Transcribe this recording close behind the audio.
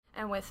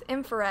And with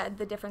infrared,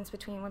 the difference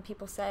between when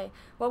people say,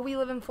 well, we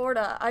live in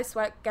Florida, I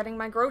sweat getting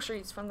my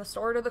groceries from the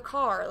store to the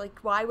car. Like,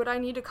 why would I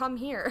need to come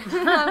here?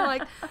 And I'm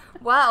like,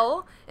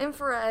 well,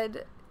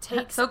 infrared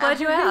takes... So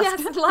glad you asked.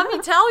 Yes, let me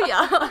tell you.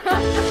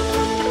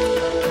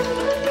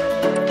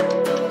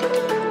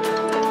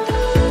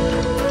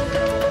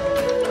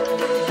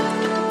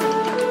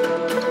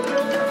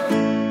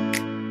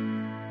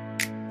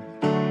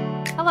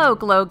 Hello,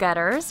 Glow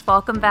Getters.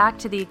 Welcome back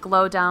to the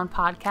Glow Down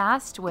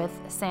podcast with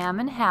Sam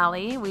and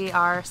Hallie. We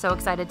are so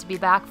excited to be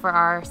back for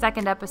our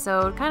second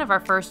episode, kind of our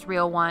first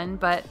real one,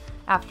 but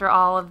after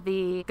all of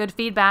the good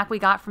feedback we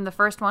got from the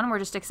first one, we're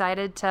just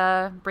excited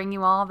to bring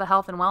you all the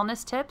health and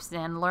wellness tips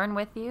and learn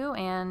with you,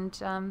 and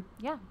it's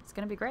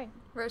going to be great.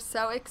 We're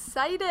so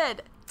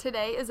excited.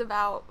 Today is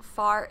about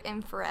far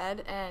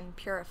infrared and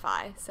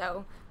Purify,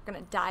 so we're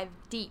going to dive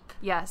deep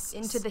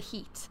into the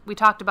heat. We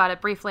talked about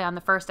it briefly on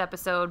the first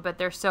episode, but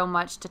there's so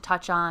much to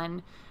touch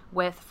on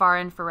with far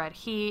infrared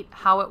heat,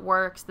 how it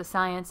works, the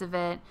science of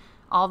it,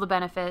 all the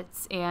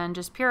benefits, and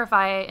just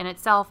Purify in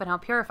itself and how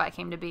Purify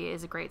came to be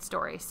is a great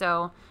story.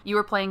 So you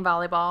were playing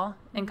volleyball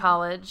in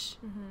college,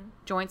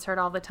 joints hurt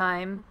all the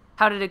time.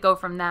 How did it go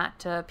from that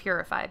to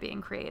Purify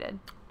being created?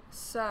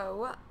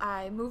 So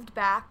I moved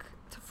back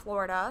to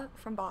Florida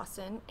from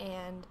Boston,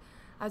 and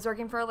I was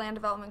working for a land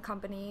development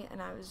company, and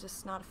I was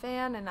just not a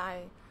fan, and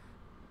I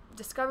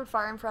discovered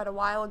far infrared a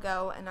while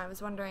ago, and I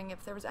was wondering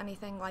if there was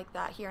anything like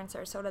that here in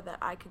Sarasota that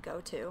I could go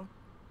to.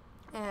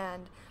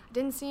 And I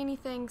didn't see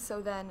anything,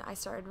 so then I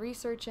started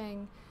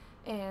researching,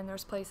 and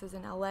there's places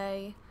in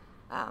LA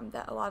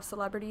that a lot of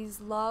celebrities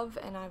love,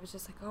 and I was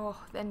just like,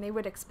 oh, and they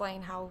would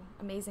explain how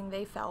amazing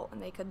they felt,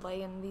 and they could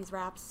lay in these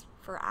wraps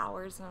for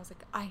hours, and I was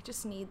like, I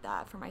just need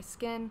that for my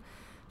skin,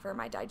 for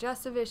my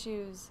digestive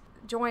issues,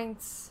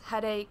 joints,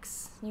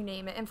 headaches, you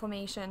name it,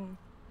 inflammation.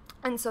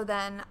 And so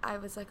then I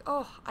was like,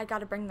 oh, I got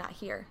to bring that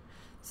here.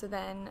 So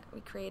then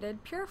we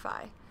created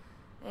Purify,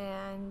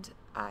 and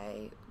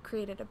I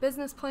created a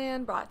business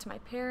plan, brought it to my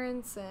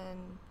parents,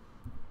 and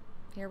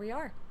here we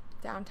are,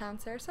 downtown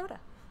Sarasota.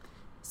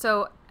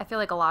 So I feel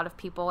like a lot of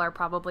people are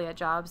probably at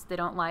jobs they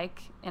don't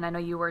like, and I know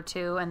you were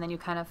too, and then you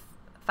kind of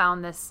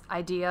found this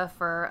idea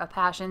for a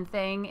passion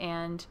thing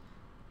and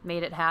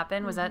made it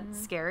happen. Was that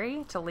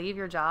scary to leave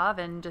your job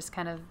and just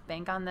kind of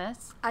bank on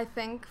this? I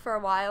think for a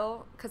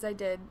while, because I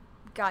did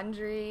gut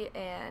injury,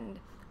 and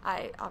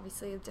I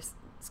obviously just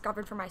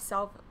discovered for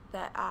myself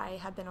that I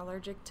had been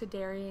allergic to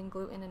dairy and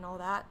gluten and all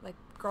that. Like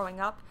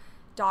growing up,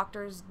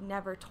 doctors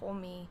never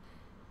told me,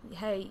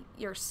 hey,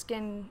 your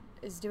skin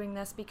is doing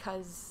this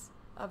because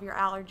of your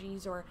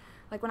allergies. Or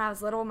like when I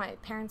was little, my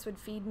parents would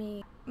feed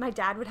me. My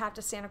dad would have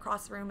to stand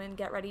across the room and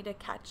get ready to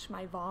catch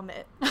my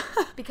vomit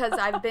because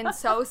I've been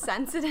so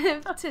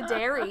sensitive to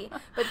dairy.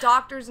 But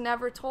doctors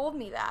never told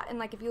me that. And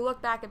like if you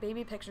look back at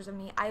baby pictures of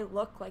me, I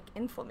look like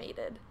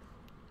inflamed.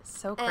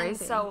 So crazy. And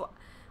so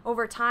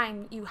over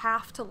time, you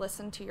have to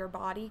listen to your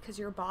body because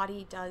your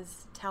body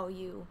does tell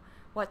you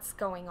what's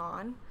going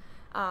on.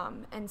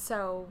 And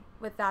so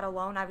with that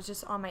alone, I was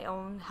just on my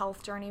own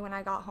health journey when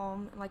I got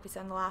home. And like we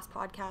said in the last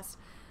podcast,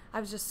 I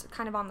was just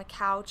kind of on the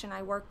couch, and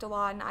I worked a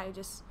lot, and I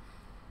just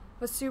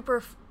was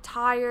super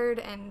tired,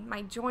 and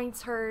my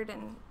joints hurt,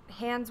 and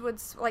hands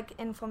would like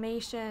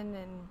inflammation,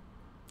 and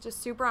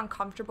just super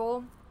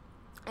uncomfortable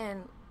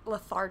and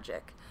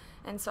lethargic.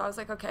 And so I was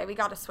like, okay, we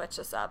got to switch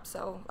this up.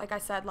 So like I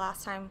said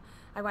last time,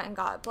 I went and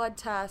got blood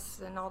tests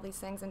and all these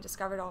things and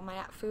discovered all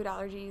my food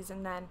allergies.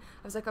 And then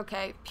I was like,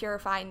 okay,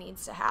 Purify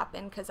needs to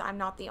happen because I'm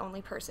not the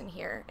only person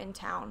here in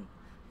town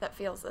that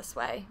feels this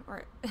way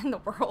or in the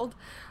world.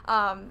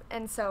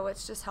 And so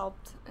it's just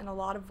helped in a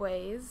lot of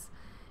ways.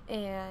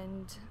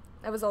 And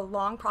it was a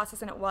long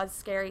process, and it was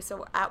scary.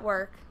 So at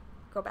work,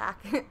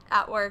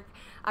 at work,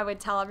 I would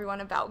tell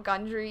everyone about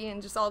Gundry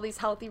and just all these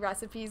healthy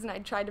recipes, and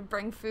I'd try to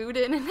bring food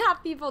in and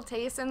have people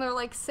taste, and they're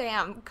like,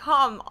 Sam,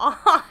 come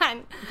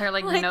on. They're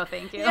like no,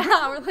 thank you.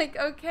 Yeah, we're like,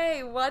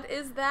 okay, what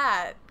is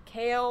that?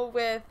 Kale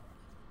with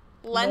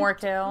more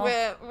kale.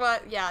 With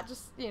what? Yeah,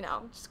 just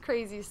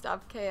crazy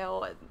stuff,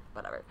 kale and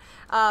whatever.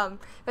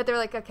 But they're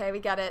like, okay, we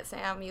get it,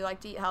 Sam. You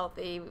like to eat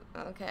healthy,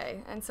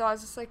 okay? And so I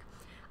was just like,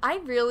 I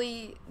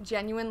really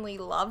genuinely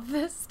love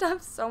this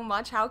stuff so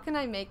much. How can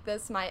I make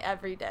this my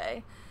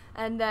everyday?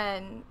 And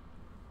then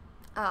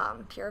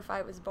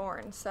Purify was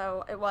born.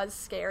 So it was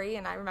scary,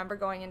 and I remember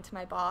going into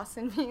my boss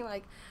and being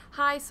like,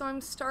 hi, so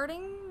I'm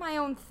starting my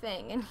own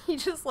thing. And he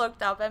just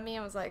looked up at me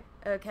and was like,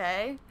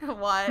 okay,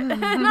 what?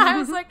 And I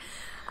was like,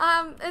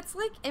 it's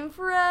like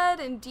infrared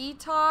and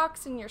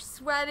detox and you're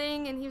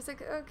sweating. And he was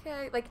like,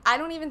 okay. Like, I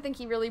don't even think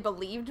he really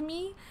believed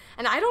me.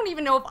 And I don't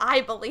even know if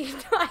I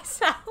believed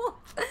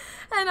myself.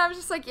 And I was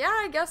just like, yeah,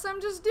 I guess I'm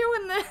just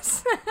doing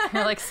this.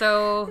 You're like,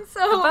 so last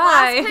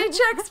goodbye.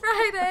 paycheck's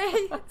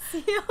Friday.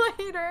 See you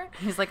later.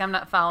 He's like, I'm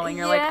not following.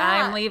 You're like,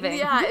 I'm leaving.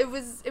 Yeah, it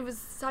was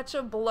such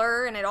a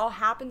blur, and it all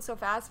happened so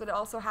fast, but it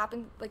also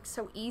happened like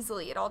so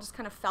easily. It all just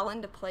kind of fell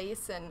into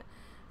place, and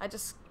I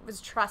just was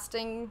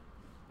trusting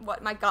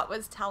what my gut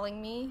was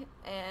telling me,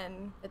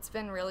 and it's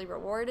been really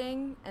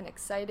rewarding and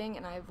exciting,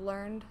 and I've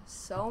learned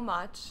so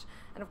much.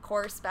 And of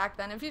course, back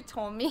then, if you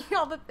told me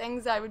all the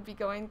things I would be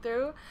going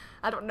through,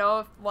 I don't know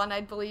if, one,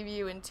 I'd believe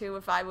you, and two,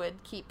 if I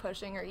would keep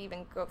pushing or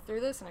even go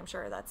through this. And I'm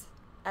sure that's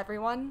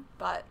everyone,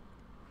 but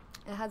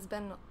it has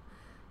been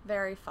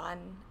very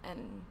fun,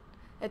 and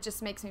it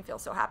just makes me feel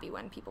so happy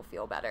when people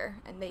feel better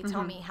and they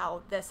tell me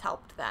how this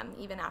helped them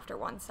even after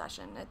one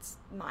session. It's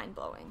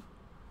mind-blowing.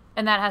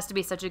 And that has to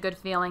be such a good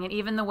feeling. And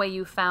even the way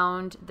you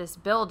found this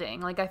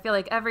building, like I feel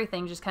like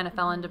everything just kind of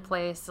fell into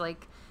place.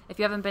 Like if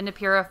you haven't been to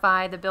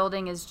Purify, the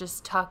building is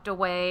just tucked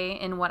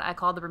away in what I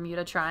call the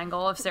Bermuda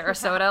Triangle of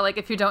Sarasota. Like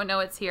if you don't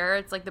know it's here,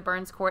 it's like the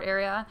Burns Court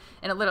area,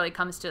 and it literally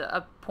comes to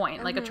a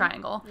point, like a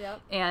triangle.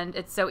 Yep. And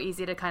it's so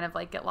easy to kind of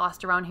like get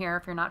lost around here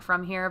if you're not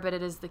from here, but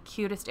it is the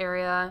cutest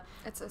area.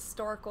 It's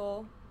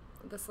historical,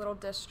 this little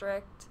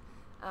district,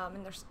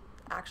 and there's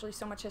actually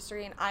so much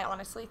history, and I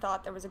honestly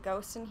thought there was a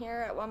ghost in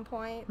here at one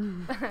point.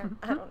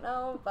 I don't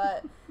know,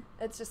 but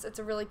it's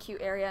a really cute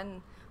area,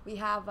 and we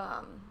have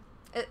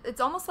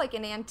it's almost like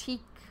an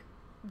antique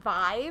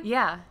vibe.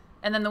 Yeah.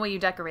 And then the way you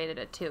decorated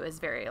it too is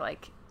very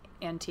like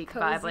antique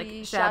Cozy, vibe,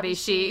 like shabby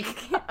chic.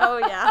 Oh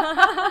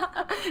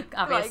yeah.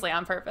 Obviously like,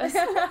 on purpose.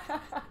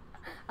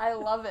 I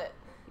love it.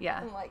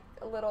 Yeah. And like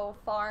a little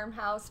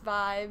farmhouse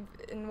vibe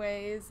in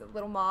ways, a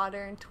little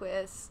modern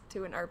twist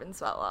to an urban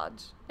sweat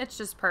lodge. It's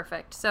just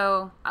perfect.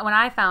 So when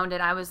I found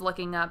it, I was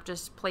looking up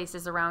just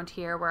places around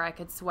here where I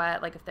could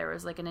sweat, like if there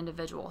was like an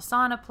individual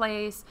sauna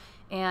place,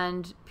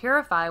 and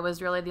Purify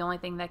was really the only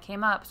thing that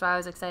came up. So I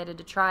was excited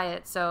to try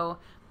it. So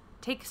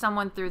take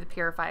someone through the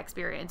Purify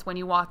experience when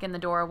you walk in the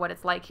door, what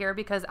it's like here,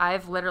 because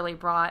I've literally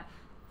brought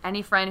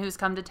any friend who's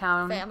come to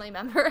town, family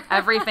member,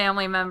 every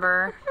family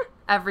member,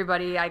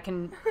 everybody I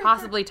can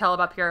possibly tell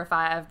about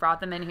Purify, I've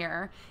brought them in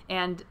here,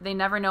 and they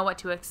never know what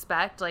to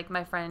expect. Like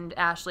my friend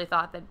Ashley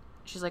thought that,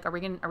 she's like, are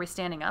we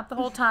standing up the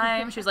whole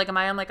time? She was like, am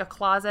I in like a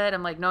closet?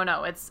 I'm like,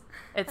 no, it's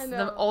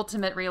the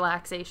ultimate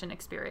relaxation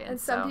experience. And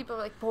some people are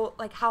like, well,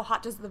 like how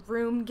hot does the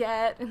room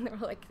get? And they're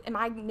like, am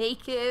I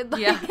naked?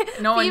 Like, yeah,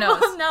 no one knows.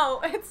 People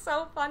know. It's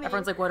so funny.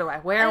 Everyone's like, what do I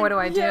wear? What do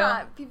I do?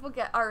 Yeah, people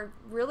are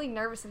really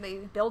nervous, and they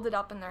build it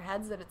up in their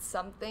heads that it's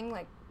something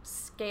like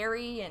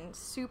scary and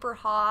super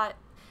hot.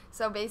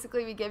 So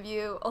basically we give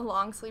you a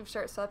long sleeve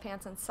shirt,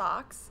 sweatpants, and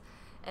socks.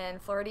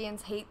 And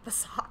Floridians hate the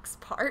socks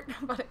part,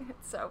 but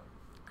so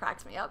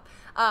cracks me up.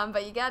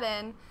 But you get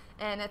in,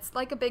 and it's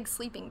like a big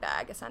sleeping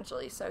bag,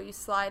 essentially. So you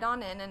slide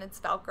on in, and it's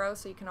Velcro,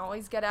 so you can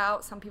always get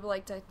out. Some people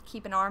like to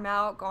keep an arm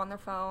out, go on their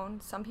phone.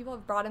 Some people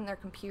have brought in their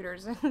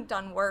computers and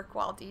done work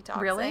while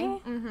detoxing. Really?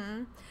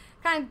 Mm-hmm.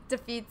 Kind of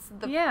defeats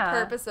the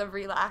purpose of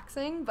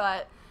relaxing,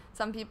 but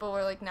some people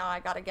were like, no,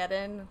 I gotta get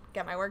in,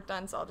 get my work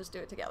done, so I'll just do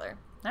it together.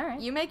 All right.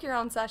 You make your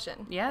own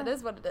session. Yeah. It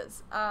is what it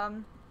is.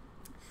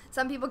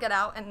 Some people get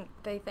out and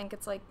they think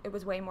it's like it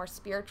was way more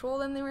spiritual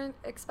than they were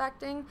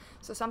expecting.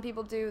 So some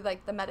people do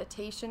like the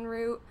meditation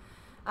route.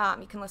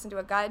 You can listen to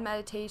a guided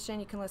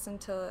meditation. You can listen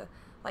to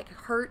like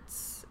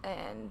hertz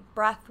and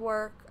breath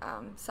work.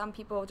 Some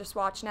people just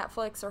watch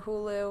Netflix or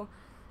Hulu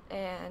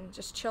and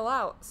just chill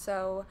out.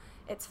 So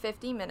it's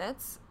 50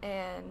 minutes,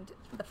 and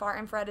the far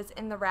infrared is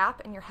in the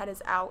wrap and your head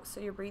is out, so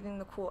you're breathing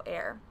the cool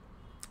air.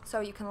 So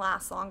you can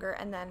last longer,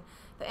 and then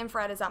the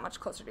infrared is that much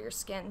closer to your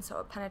skin, so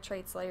it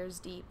penetrates layers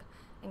deep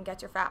and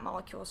gets your fat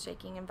molecules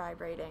shaking and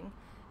vibrating.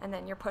 And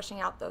then you're pushing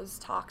out those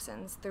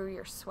toxins through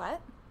your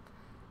sweat.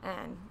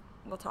 And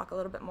we'll talk a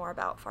little bit more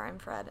about far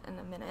infrared in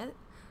a minute.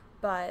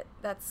 But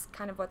that's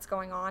kind of what's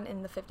going on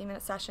in the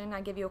 50-minute session.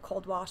 I give you a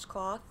cold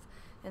washcloth,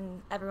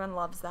 and everyone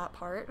loves that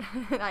part.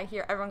 And I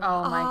hear everyone go,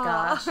 oh my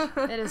gosh.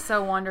 It is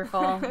so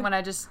wonderful when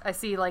I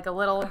see like a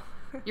little,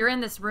 you're in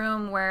this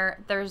room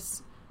where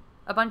there's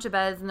a bunch of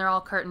beds and they're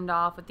all curtained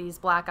off with these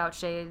blackout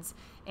shades,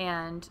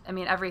 and I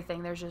mean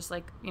everything. There's just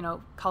like,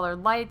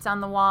 colored lights on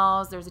the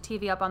walls. There's a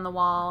TV up on the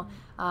wall.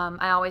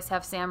 I always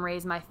have Sam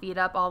raise my feet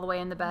up all the way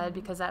in the bed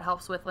because that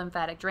helps with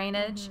lymphatic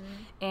drainage.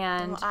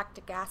 And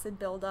lactic acid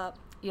buildup.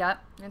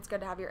 Yep. And it's good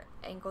to have your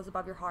ankles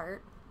above your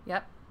heart.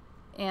 Yep.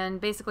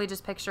 And basically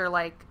just picture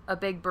like a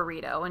big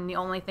burrito, and the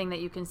only thing that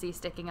you can see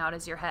sticking out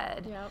is your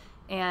head. Yep.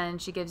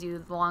 And she gives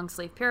you the long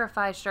sleeve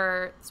Purify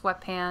shirt,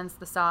 sweatpants,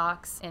 the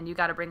socks, and you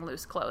got to bring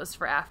loose clothes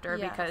for after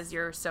because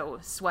you're so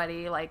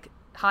sweaty, like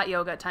hot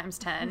yoga times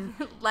 10.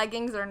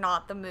 Leggings are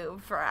not the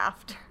move for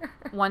after.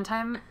 One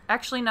time,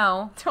 actually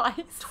no.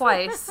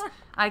 Twice.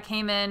 I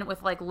came in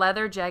with like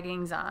leather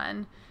jeggings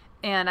on,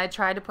 and I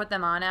tried to put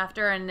them on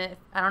after, and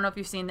I don't know if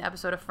you've seen the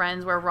episode of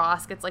Friends where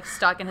Ross gets like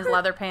stuck in his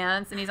leather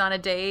pants and he's on a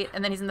date,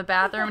 and then he's in the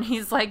bathroom and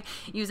he's like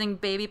using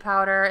baby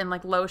powder and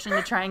like lotion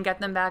to try and get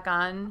them back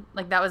on.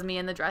 Like that was me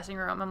in the dressing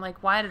room. I'm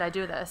like, why did I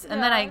do this?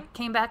 And then I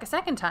came back a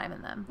second time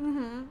in them.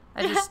 Mm-hmm.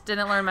 I just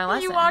didn't learn my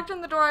lesson. You walked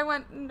in the door, I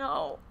went,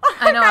 no.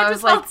 I know. I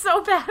just felt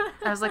so bad.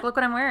 I was like, look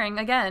what I'm wearing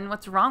again.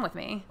 What's wrong with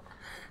me?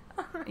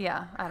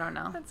 Yeah, I don't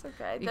know. That's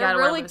okay. They're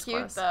really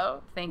cute,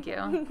 though. Thank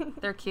you.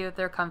 They're cute.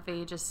 They're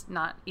comfy. Just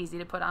not easy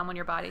to put on when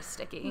your body's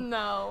sticky.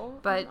 No.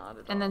 But not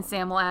at and then all.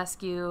 Sam will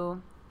ask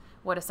you,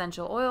 what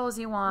essential oils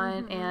you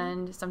want.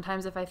 And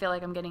sometimes if I feel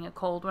like I'm getting a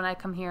cold when I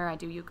come here, I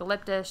do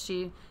eucalyptus.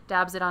 She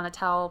dabs it on a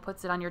towel,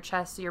 puts it on your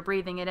chest, so you're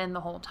breathing it in the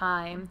whole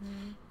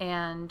time.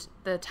 And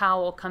the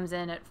towel comes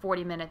in at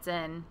 40 minutes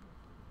in,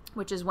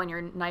 which is when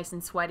you're nice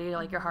and sweaty,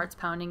 like your heart's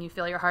pounding, you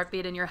feel your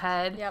heartbeat in your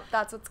head. Yep,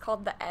 that's what's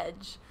called the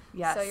edge.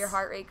 Yes. So your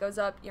heart rate goes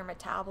up, your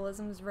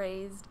metabolism's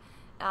raised,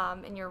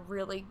 and you're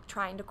really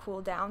trying to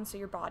cool down, so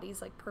your body's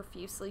like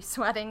profusely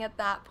sweating at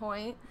that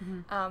point.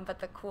 But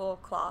the cool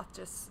cloth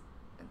just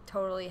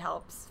totally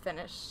helps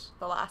finish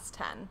the last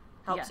 10.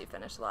 You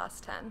finish the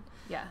last 10.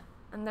 Yeah.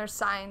 And there's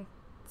science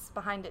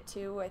behind it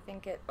too. I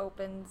think it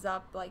opens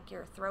up like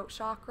your throat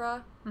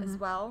chakra as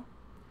well.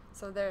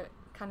 So there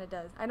kind of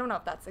does. I don't know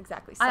if that's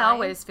exactly science. I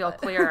always feel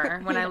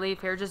clearer when I leave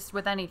here, just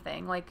with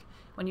anything. Like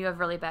when you have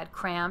really bad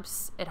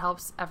cramps, it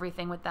helps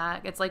everything with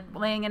that. It's like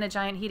laying in a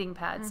giant heating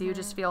pad, so you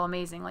just feel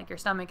amazing. Like your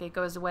stomach ache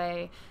goes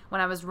away. When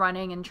I was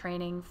running and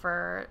training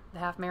for the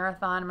half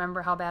marathon,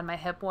 remember how bad my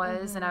hip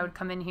was, and I would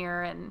come in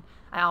here and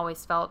I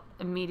always felt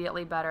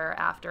immediately better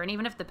after. And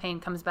even if the pain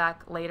comes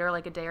back later,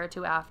 like a day or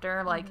two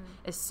after, like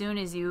as soon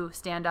as you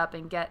stand up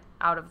and get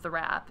out of the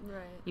wrap,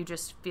 you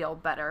just feel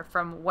better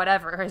from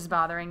whatever is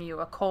bothering you.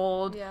 A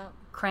cold,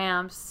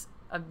 cramps,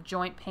 a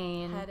joint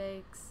pain,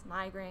 headaches,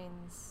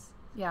 migraines.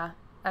 Yeah,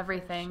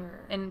 everything. For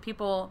sure. And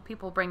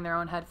people bring their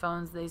own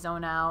headphones. They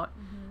zone out.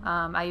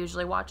 I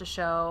usually watch a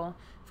show.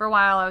 For a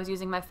while, I was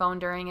using my phone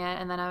during it,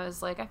 and then I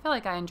was like, I feel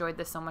like I enjoyed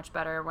this so much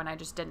better when I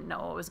just didn't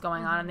know what was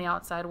going on in the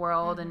outside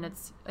world, and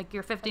it's like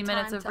your 50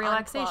 minutes of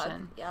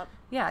relaxation. Yep.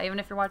 Yeah, even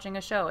if you're watching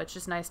a show, it's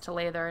just nice to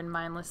lay there and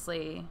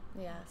mindlessly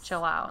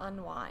chill out.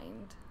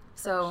 Unwind.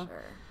 So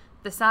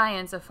the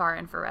science of far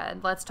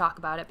infrared, let's talk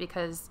about it,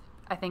 because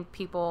I think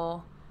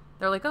people...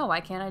 They're like, oh, why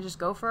can't I just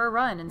go for a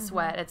run and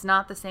sweat? It's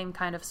not the same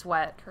kind of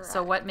sweat. Correct.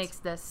 So what makes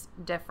this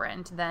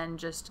different than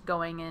just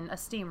going in a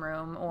steam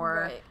room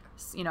or,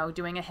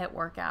 doing a HIIT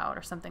workout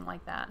or something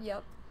like that?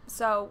 Yep.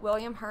 So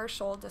William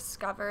Herschel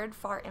discovered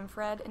far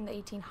infrared in the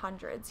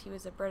 1800s. He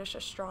was a British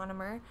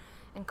astronomer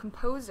and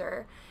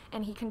composer,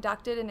 and he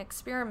conducted an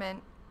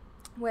experiment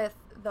with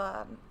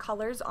the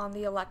colors on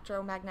the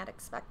electromagnetic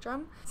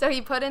spectrum. So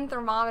he put in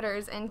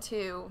thermometers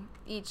into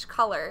each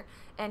color,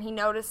 and he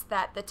noticed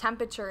that the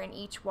temperature in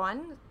each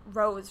one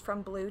rose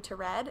from blue to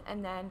red,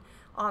 and then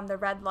on the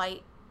red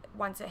light,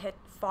 once it hit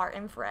far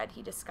infrared,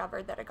 he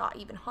discovered that it got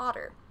even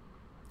hotter.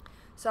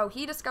 So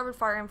he discovered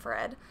far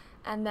infrared,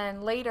 and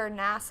then later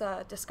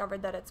NASA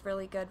discovered that it's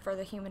really good for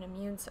the human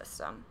immune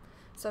system.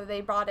 So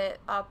they brought it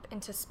up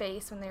into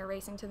space when they were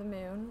racing to the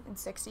moon in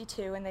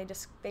 '62, and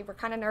they were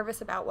kind of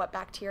nervous about what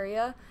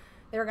bacteria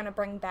they were going to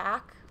bring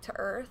back to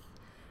Earth.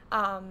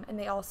 And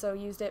they also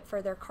used it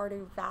for their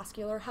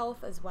cardiovascular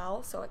health as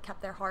well, so it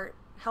kept their heart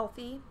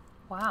healthy.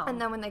 Wow. And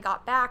then when they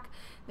got back,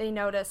 they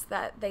noticed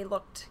that they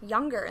looked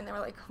younger, and they were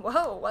like,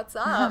 whoa, what's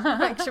up?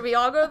 Like, should we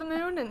all go to the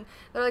moon? And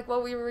they're like,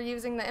 well, we were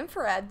using the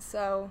infrared,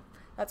 so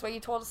that's what you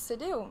told us to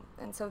do.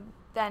 And so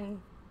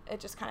then it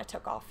just kind of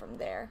took off from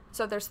there.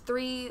 So there's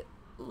 3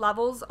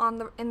 levels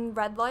in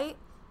red light,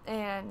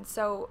 and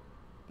so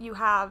you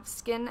have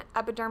skin,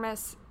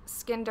 epidermis,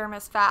 skin,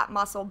 dermis, fat,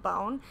 muscle,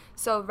 bone.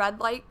 So red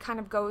light kind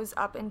of goes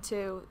up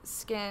into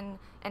skin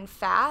and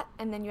fat,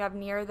 and then you have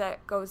near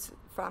that goes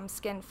from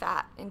skin,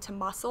 fat into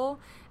muscle,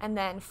 and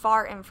then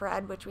far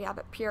infrared, which we have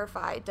at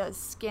Purify, does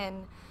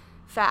skin,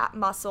 fat,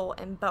 muscle,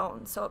 and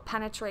bone. So it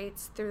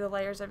penetrates through the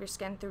layers of your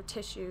skin, through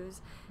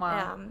tissues,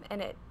 and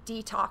it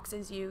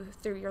detoxes you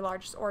through your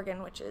largest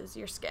organ, which is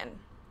your skin,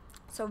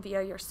 so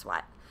via your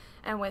sweat.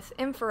 And with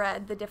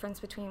infrared, the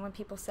difference between when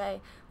people say,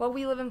 well,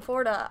 we live in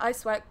Florida, I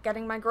sweat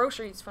getting my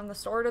groceries from the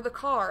store to the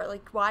car,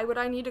 like, why would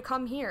I need to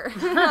come here?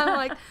 I'm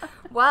like,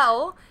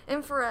 well,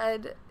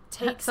 infrared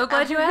takes... So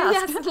glad you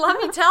asked. Yes, let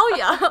me tell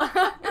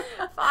you.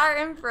 Far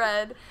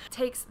infrared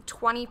takes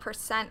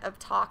 20% of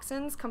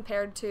toxins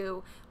compared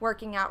to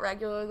working out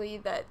regularly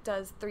that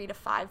does 3 to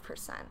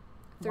 5%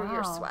 through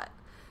your sweat.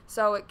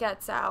 So it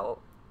gets out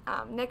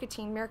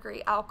nicotine,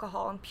 mercury,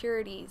 alcohol,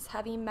 impurities,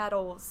 heavy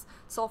metals,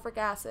 sulfuric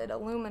acid,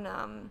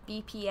 aluminum,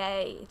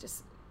 BPA,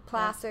 just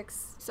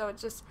plastics. So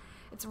it's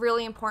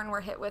really important.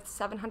 We're hit with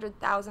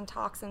 700,000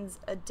 toxins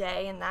a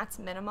day, and that's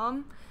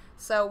minimum.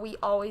 So we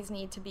always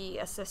need to be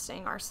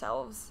assisting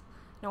ourselves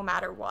no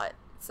matter what.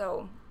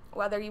 So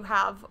whether you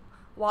have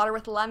water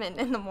with lemon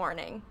in the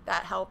morning,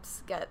 that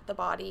helps get the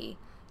body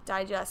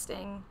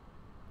digesting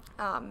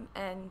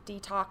and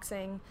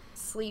detoxing.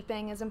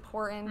 Sleeping is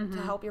important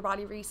to help your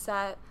body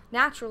reset.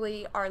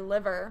 Naturally, our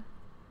liver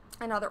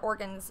and other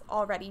organs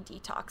already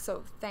detox,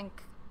 so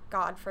thank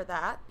God for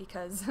that,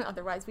 because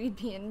otherwise we'd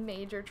be in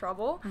major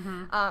trouble.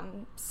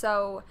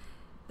 So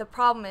the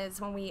problem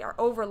is when we are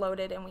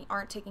overloaded and we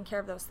aren't taking care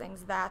of those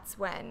things, that's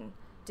when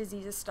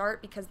diseases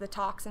start, because the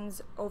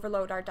toxins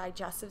overload our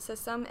digestive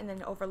system and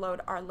then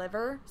overload our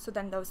liver. So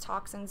then those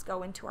toxins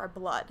go into our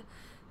blood.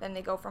 Then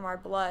they go from our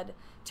blood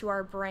to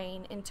our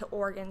brain, into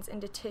organs,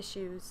 into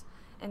tissues.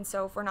 And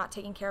so if we're not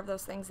taking care of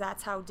those things,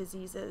 that's how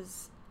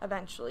diseases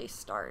eventually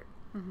start.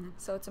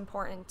 So it's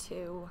important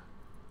to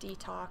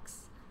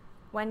detox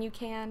when you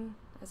can,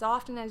 as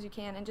often as you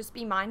can and just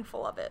be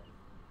mindful of it.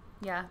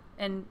 Yeah.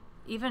 And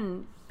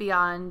even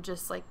beyond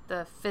just like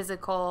the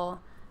physical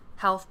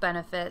health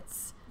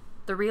benefits,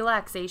 the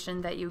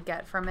relaxation that you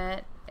get from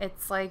it,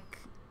 it's like,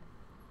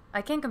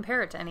 I can't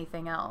compare it to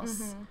anything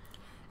else. Mm-hmm.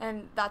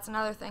 And that's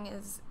another thing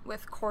is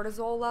with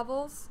cortisol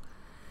levels.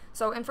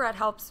 So infrared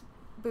helps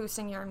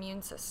boosting your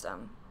immune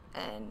system.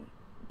 And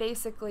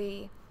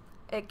basically,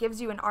 it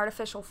gives you an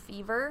artificial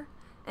fever.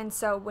 And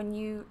so when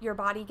your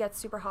body gets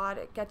super hot,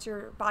 it gets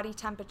your body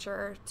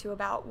temperature to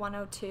about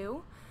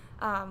 102.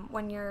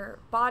 When your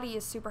body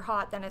is super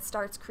hot, then it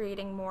starts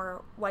creating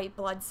more white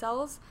blood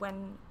cells.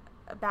 When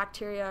a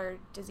bacteria or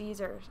disease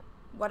or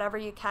whatever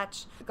you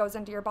catch goes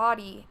into your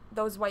body,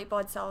 those white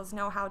blood cells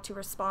know how to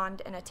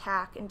respond and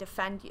attack and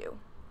defend you.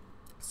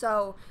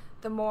 So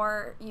the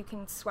more you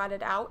can sweat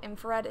it out,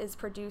 infrared is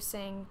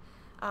producing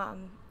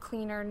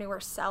cleaner, newer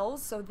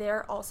cells. So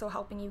they're also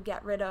helping you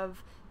get rid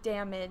of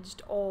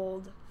damaged,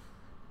 old,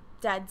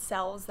 dead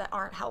cells that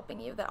aren't helping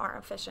you, that aren't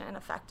efficient and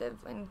effective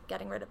in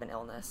getting rid of an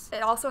illness.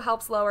 It also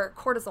helps lower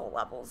cortisol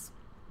levels.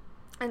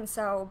 And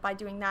so by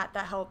doing that,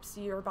 that helps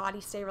your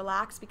body stay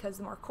relaxed, because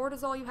the more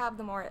cortisol you have,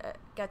 the more it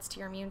gets to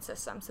your immune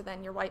system. So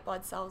then your white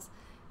blood cells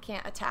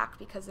can't attack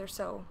because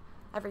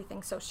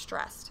everything's so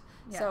stressed.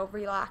 Yeah. So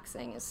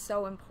relaxing is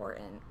so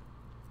important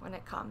when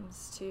it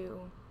comes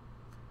to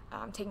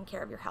taking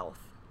care of your health.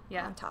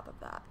 Yeah. On top of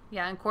that.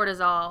 Yeah, and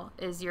cortisol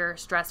is your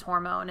stress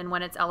hormone, and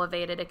when it's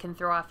elevated, it can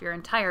throw off your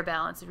entire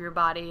balance of your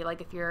body. Like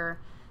if you're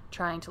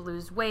trying to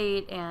lose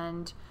weight,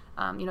 and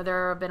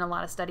there have been a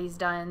lot of studies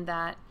done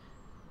that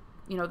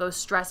those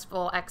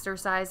stressful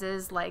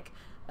exercises, like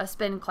a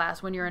spin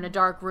class when you're in a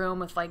dark room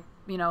with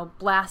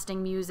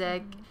blasting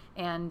music,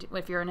 and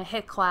if you're in a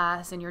HIIT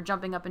class and you're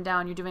jumping up and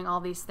down, you're doing all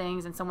these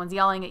things and someone's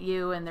yelling at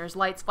you and there's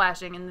lights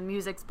flashing and the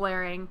music's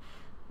blaring,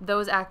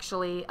 those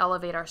actually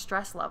elevate our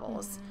stress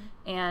levels.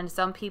 And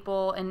some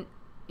people, and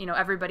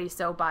everybody's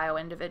so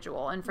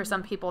bio-individual, and for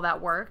some people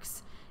that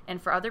works,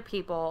 and for other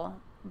people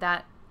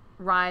that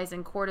rise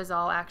in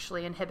cortisol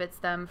actually inhibits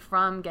them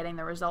from getting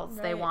the results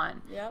they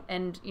want. Yep.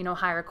 And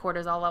higher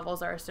cortisol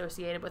levels are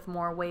associated with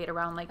more weight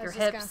around your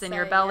hips and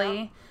your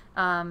belly.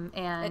 And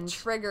it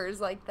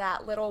triggers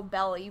that little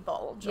belly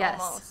bulge. Yes,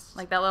 almost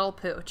like that little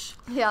pooch.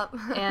 Yep.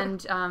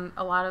 And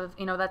a lot of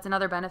that's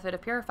another benefit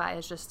of Purify,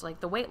 is just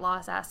the weight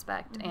loss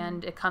aspect.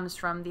 And it comes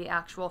from the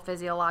actual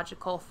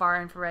physiological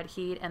far infrared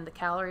heat and the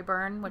calorie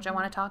burn, which I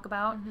want to talk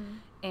about.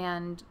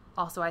 And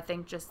also I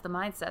think just the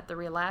mindset, the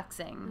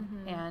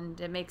relaxing, and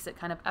it makes it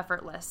kind of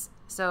effortless.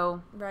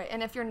 So right.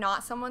 And if you're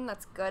not someone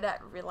that's good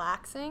at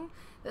relaxing,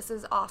 this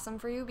is awesome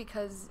for you,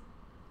 because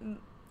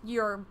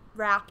you're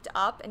wrapped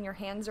up and your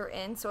hands are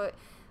in. So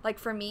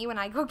for me, when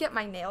I go get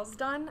my nails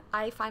done,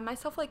 I find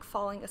myself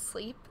falling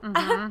asleep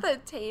at the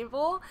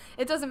table.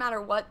 It doesn't matter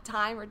what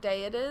time or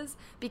day it is,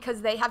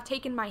 because they have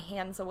taken my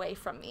hands away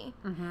from me.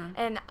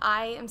 And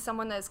I am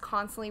someone that is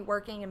constantly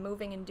working and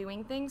moving and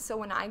doing things. So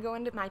when I go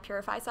into my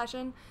Purify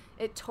session,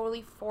 it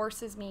totally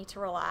forces me to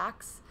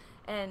relax.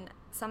 And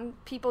some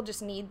people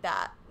just need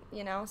that,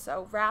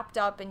 so wrapped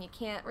up and you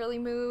can't really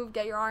move,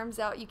 get your arms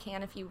out. You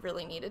can if you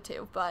really needed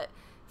to, but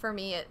for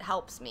me, it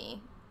helps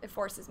me. It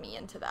forces me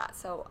into that,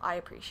 so I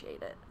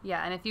appreciate it.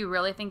 Yeah, and if you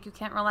really think you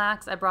can't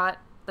relax,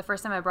 the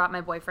first time I brought my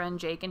boyfriend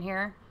Jake in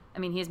here. I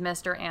mean, he's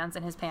Mr. Ants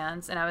in his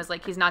pants, and I was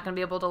like, he's not going to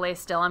be able to lay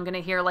still. I'm going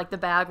to hear the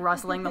bag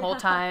rustling the whole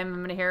time. I'm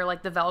going to hear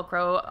the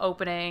Velcro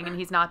opening, and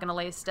he's not going to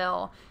lay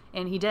still.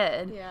 And he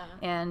did. Yeah.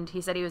 And he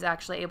said he was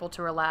actually able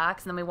to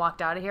relax. And then we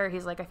walked out of here.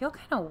 He's like, I feel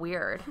kind of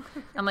weird.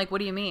 I'm like, what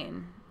do you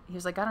mean? He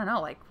was like, I don't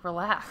know,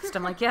 relaxed.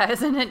 I'm like, yeah,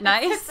 isn't it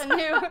nice?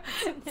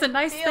 It's a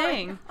nice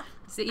thing.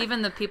 So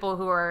even the people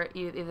who are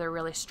either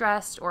really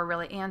stressed or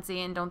really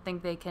antsy and don't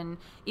think they can,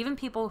 even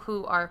people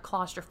who are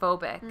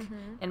claustrophobic,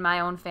 in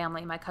my own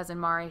family, my cousin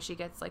Mari, she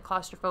gets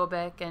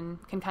claustrophobic and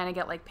can kind of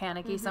get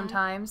panicky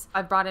sometimes.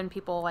 I've brought in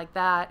people like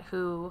that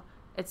who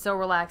it's so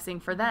relaxing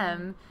for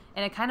them.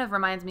 And it kind of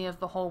reminds me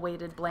of the whole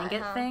weighted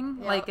blanket thing.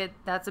 Yep.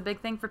 That's a big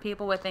thing for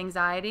people with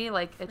anxiety.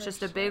 It's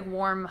just a big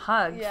warm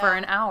hug for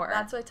an hour.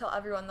 That's what I tell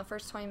everyone. The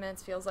first 20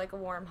 minutes feels like a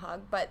warm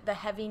hug, but the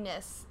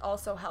heaviness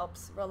also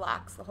helps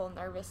relax the whole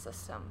nervous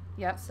system.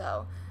 Yep.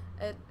 So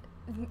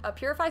a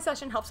Purify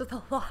session helps with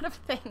a lot of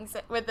things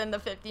within the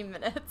 50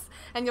 minutes,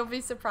 and you'll be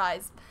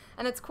surprised.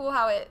 And it's cool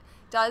how it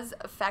does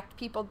affect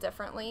people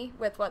differently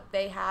with what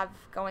they have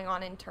going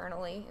on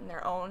internally in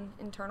their own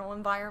internal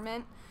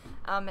environment.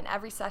 And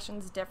every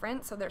session's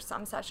different. So there's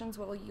some sessions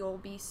where you'll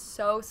be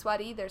so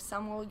sweaty. There's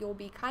some where you'll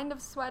be kind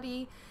of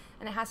sweaty.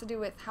 And it has to do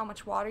with how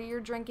much water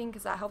you're drinking,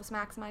 because that helps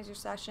maximize your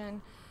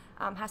session.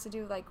 Has to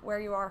do with where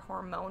you are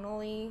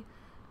hormonally,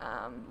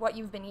 what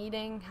you've been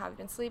eating, how you've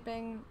been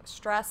sleeping,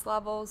 stress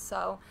levels.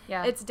 So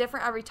it's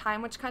different every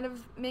time, which kind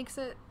of makes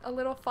it a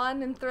little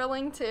fun and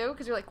thrilling too,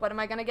 because you're like, what am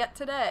I going to get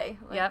today?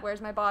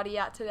 Where's my body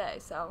at today?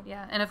 So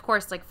yeah. And of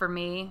course, for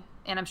me,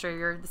 and I'm sure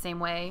you're the same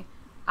way,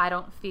 I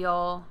don't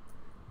feel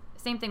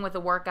Same thing with the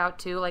workout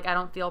too. Like, I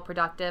don't feel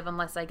productive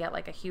unless I get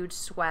like a huge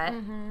sweat.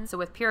 So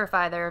with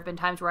Purify, there have been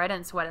times where I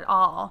didn't sweat at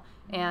all.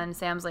 And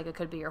Sam's like, it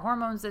could be your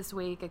hormones this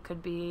week. It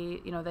could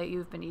be, that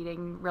you've been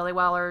eating really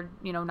well, or,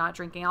 not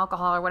drinking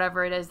alcohol, or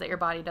whatever it is that your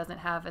body doesn't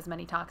have as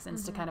many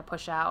toxins to kind of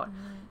push out.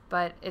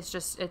 But it's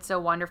so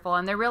wonderful.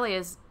 And there really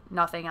is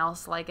nothing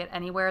else like it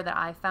anywhere that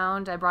I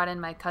found. I brought in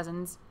my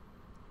cousins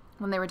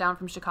when they were down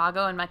from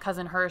Chicago, and my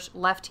cousin Hirsch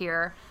left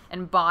here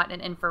and bought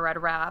an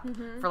infrared wrap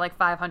for like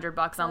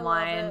 $500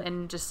 online,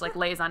 and just like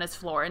lays on his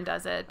floor and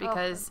does it,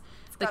 because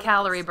the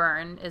calorie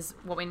burn is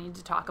what we need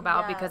to talk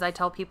about. Because I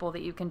tell people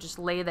that you can just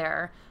lay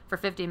there for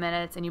 50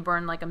 minutes and you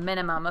burn like a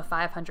minimum of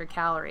 500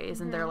 calories,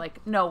 and they're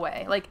like, no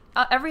way. Like,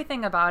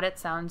 everything about it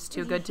sounds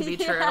too good to be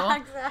true.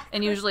 Exactly.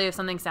 And usually if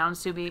something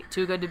sounds too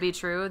good to be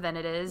true, then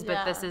it is.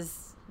 But this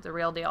is the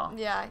real deal.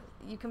 Yeah,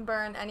 you can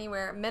burn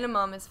anywhere.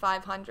 Minimum is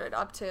 500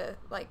 up to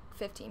like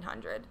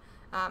 1,500.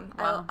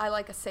 Wow. I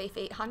like a safe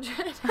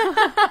 800.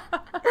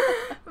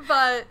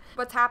 But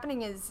what's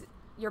happening is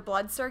your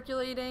blood's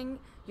circulating,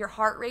 your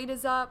heart rate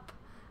is up,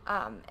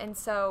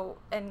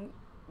 and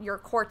your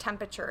core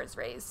temperature is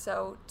raised.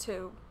 So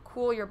to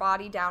cool your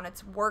body down,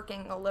 it's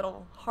working a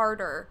little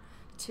harder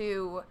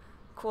to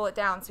cool it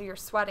down, so you're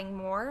sweating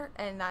more,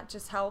 and that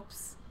just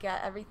helps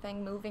get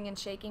everything moving and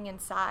shaking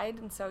inside,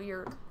 and so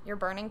you're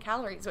burning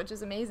calories, which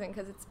is amazing,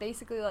 because it's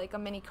basically like a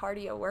mini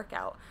cardio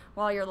workout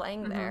while you're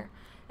laying there.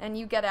 And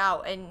you get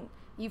out and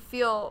you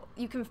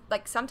can,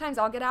 like, sometimes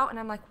I'll get out and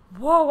I'm like,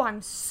 whoa,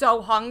 I'm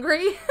so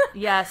hungry.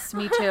 Yes,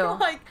 me too.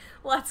 Like,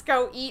 let's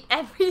go eat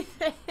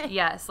everything.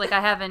 Yes, like,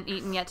 I haven't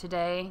eaten yet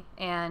today,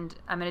 and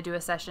I'm going to do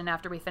a session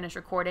after we finish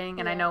recording,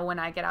 and I know when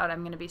I get out I'm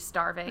going to be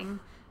starving.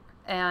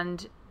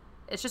 And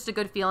it's just a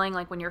good feeling,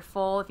 like, when you're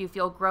full, if you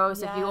feel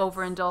gross, if you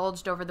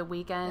overindulged over the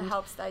weekend. It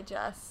helps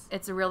digest.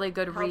 It's a really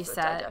good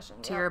reset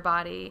to your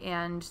body.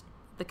 And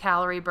the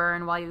calorie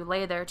burn while you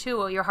lay there, too.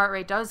 Well, your heart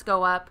rate does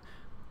go up,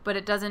 but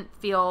it doesn't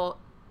feel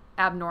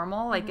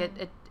abnormal. Like,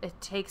 it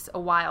takes a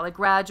while. It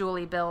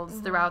gradually builds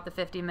throughout the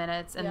 50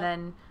 minutes. And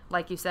then,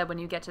 like you said, when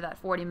you get to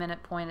that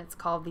 40-minute point, it's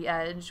called the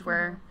edge,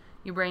 where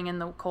you bring in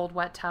the cold,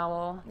 wet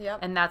towel.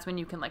 And that's when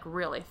you can, like,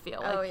 really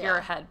feel, like, your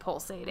head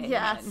pulsating.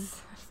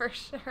 Yes, for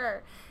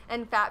sure.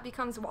 And fat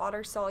becomes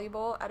water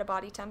soluble at a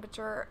body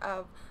temperature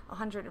of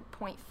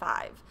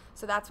 100.5.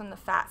 So that's when the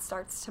fat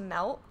starts to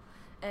melt.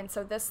 And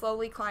so this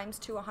slowly climbs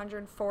to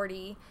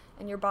 140,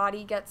 and your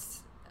body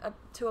gets up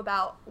to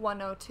about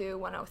 102,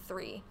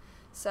 103.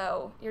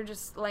 So you're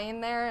just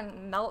laying there,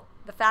 and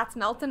the fat's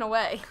melting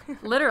away.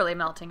 Literally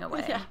melting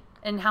away. Yeah.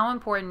 And how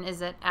important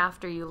is it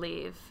after you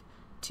leave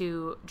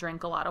to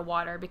drink a lot of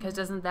water? Because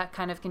doesn't that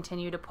kind of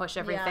continue to push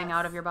everything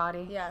out of your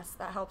body? Yes,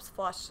 that helps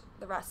flush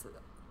the rest of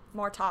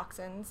more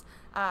toxins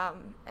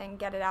and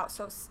get it out.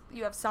 So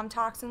you have some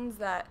toxins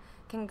that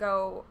can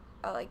go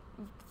like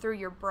through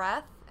your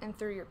breath and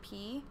through your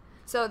pee.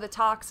 So the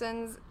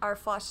toxins are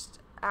flushed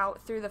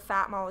out through the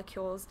fat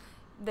molecules.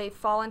 They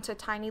fall into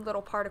tiny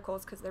little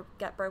particles because they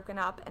get broken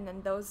up, and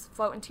then those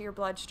float into your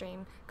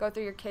bloodstream, go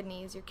through your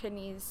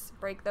kidneys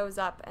break those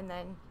up, and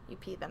then you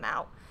pee them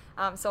out.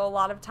 So a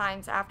lot of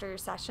times after your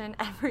session,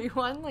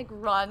 everyone like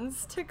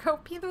runs to go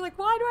pee. They're like,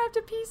 why do I have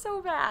to pee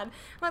so bad? I'm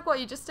like, well,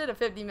 you just did a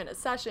 50-minute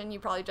session. You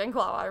probably drank a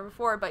lot of water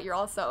before, but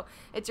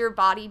it's your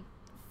body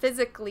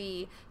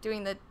physically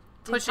doing the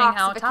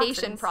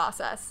detoxification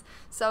process.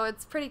 So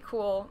it's pretty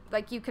cool.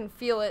 Like, you can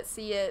feel it,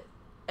 see it,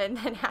 and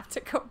then have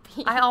to go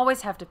pee. I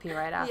always have to pee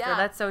right after. Yeah.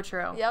 That's so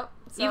true. Yep.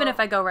 So, even if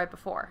I go right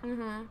before.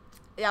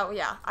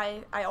 Yeah.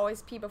 I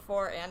always pee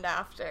before and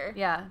after.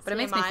 Yeah, but it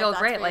makes me feel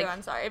great. Like,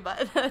 I'm sorry,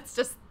 but it's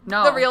just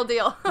the real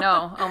deal.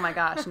 No, oh my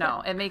gosh,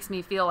 no. It makes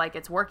me feel like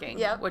it's working,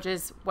 which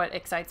is what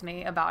excites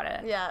me about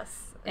it.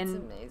 Yes, it's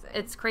amazing.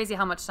 It's crazy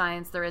how much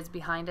science there is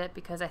behind it,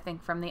 because I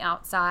think from the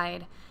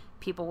outside,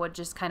 people would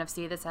just kind of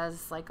see this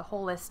as like a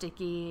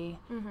holistic-y,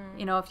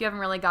 if you haven't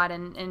really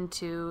gotten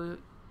into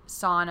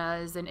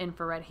saunas and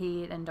infrared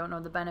heat and don't know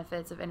the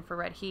benefits of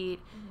infrared heat,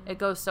 it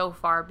goes so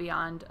far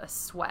beyond a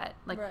sweat.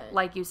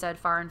 Like you said,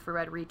 far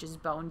infrared reaches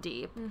bone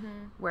deep,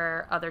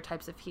 where other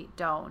types of heat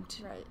don't.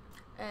 Right.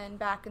 And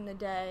back in the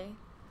day,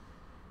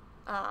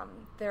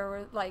 there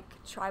were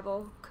like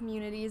tribal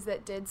communities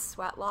that did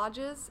sweat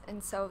lodges,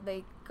 and so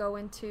they go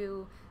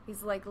into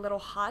these like little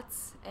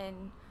huts,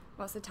 and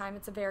most of the time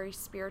it's a very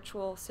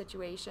spiritual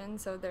situation.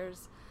 So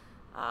there's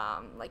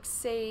like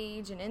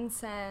sage and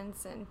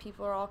incense, and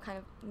people are all kind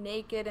of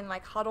naked and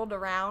like huddled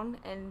around,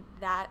 and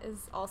that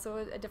is also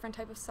a different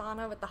type of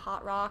sauna with the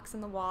hot rocks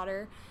and the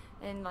water.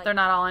 And like, they're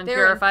not all in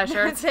Purify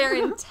shirts. They're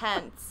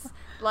intense.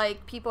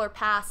 Like, people are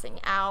passing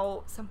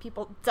out, some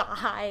people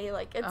die.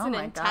 Like, it's an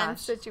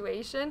intense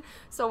situation.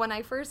 So when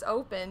I first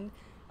opened,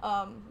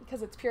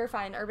 because it's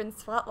Purify and Urban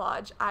Sweat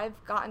Lodge, I've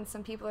gotten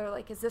some people who are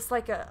like, is this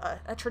like a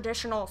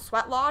traditional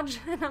sweat lodge?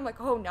 And I'm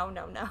like, oh, no.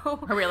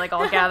 Are we like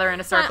all gather in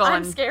a circle?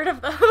 I'm scared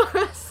of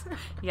those.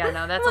 Yeah,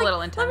 no, that's like, a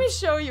little intense. Let me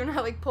show you. And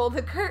I like pull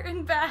the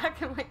curtain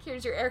back and like,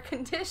 here's your air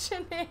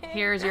conditioning.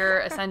 Here's your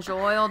essential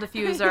oil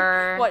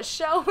diffuser. What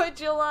show would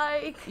you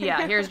like?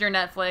 Yeah, here's your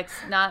Netflix.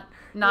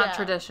 Not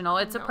traditional.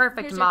 It's a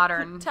perfect Here's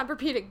modern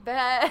Tempur-Pedic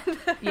bed.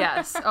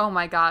 Yes. Oh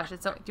my gosh.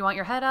 Do you want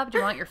your head up? Do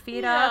you want your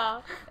feet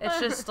up? It's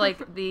just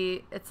like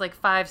it's like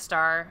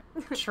 5-star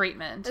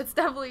treatment. It's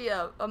definitely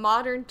a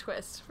modern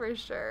twist for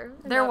sure.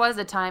 There was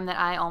a time that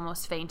I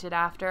almost fainted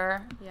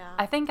after. Yeah.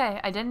 I think I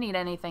didn't eat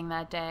anything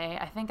that day.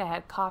 I think I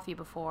had coffee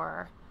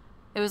before.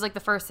 It was like the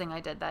first thing I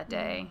did that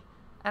day. Mm-hmm.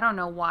 I don't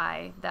know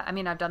why.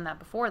 I've done that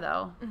before,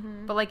 though.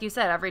 Mm-hmm. But like you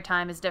said, every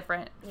time is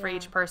different for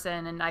each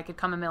person, and I could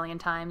come a million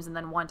times, and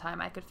then one time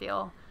I could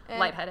feel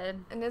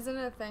lightheaded. And isn't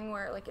it a thing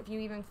where, like, if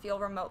you even feel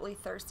remotely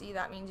thirsty,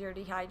 that means you're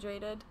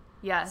dehydrated?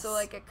 Yes. So,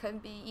 like, it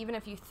could be, even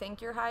if you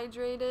think you're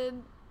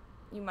hydrated,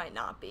 you might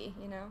not be,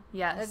 you know?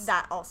 Yes.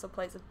 That also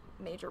plays a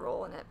major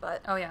role in it.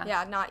 But,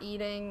 yeah, not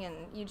eating, and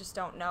you just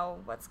don't know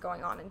what's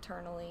going on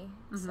internally,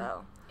 mm-hmm.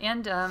 so.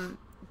 And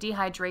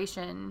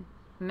dehydration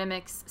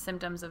mimics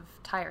symptoms of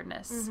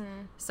tiredness.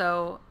 Mm-hmm.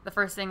 So the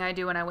first thing I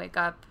do when I wake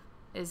up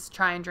is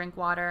try and drink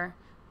water.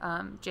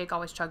 Jake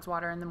always chugs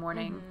water in the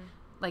morning. Mm-hmm.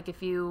 Like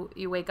if you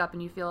wake up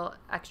and you feel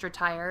extra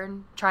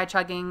tired, try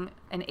chugging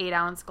an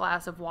 8-ounce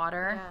glass of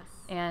water. Yes.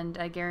 And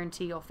I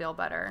guarantee you'll feel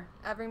better.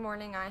 Every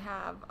morning I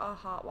have a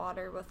hot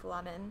water with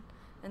lemon,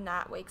 and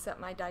that wakes up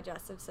my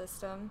digestive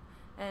system.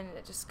 And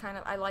it just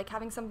I like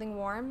having something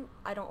warm.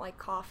 I don't like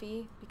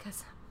coffee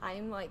because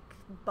I'm like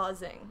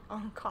buzzing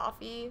on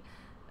coffee.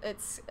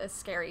 It's a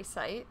scary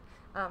sight.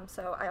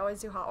 So I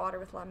always do hot water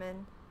with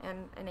lemon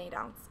and an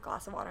 8-ounce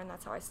glass of water, and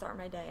that's how I start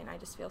my day, and I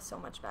just feel so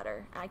much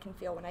better. I can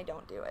feel when I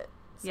don't do it.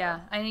 So. Yeah,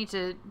 I need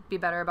to be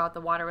better about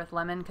the water with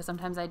lemon because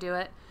sometimes I do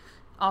it.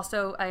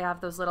 Also, I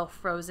have those little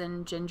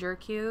frozen ginger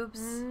cubes,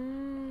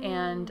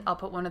 and I'll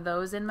put one of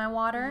those in my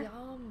water.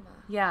 Yum.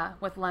 Yeah,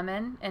 with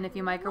lemon, and if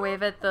you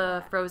microwave it,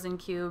 the frozen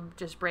cube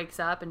just breaks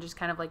up and just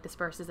kind of like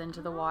disperses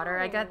into the water.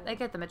 I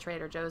get them at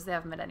Trader Joe's. They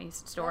have them at any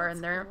store,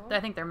 and I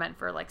think they're meant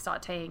for like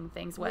sautéing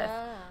things with.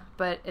 Yeah.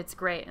 But it's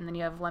great, and then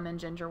you have lemon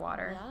ginger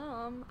water.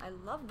 Yum, I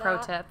love that. Pro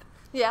tip.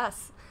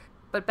 Yes.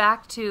 But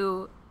back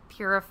to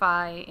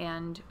Purify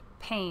and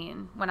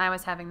pain. When I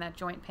was having that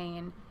joint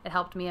pain, it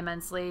helped me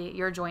immensely.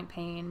 Your joint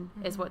pain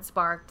is what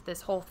sparked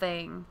this whole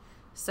thing.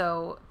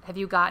 So have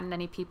you gotten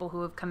any people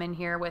who have come in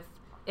here with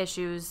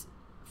issues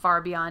far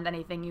beyond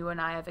anything you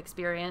and I have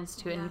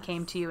experienced and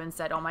came to you and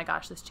said, oh my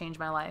gosh, this changed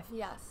my life?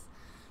 Yes.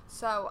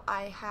 So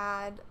I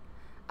had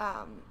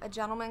a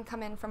gentleman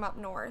come in from up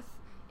north,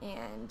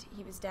 and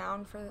he was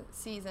down for the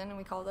season, and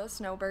we call those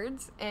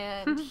snowbirds,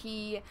 and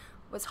he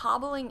was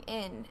hobbling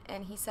in,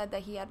 and he said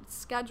that he had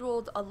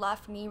scheduled a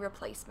left knee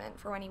replacement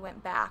for when he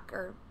went back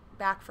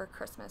for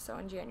Christmas, so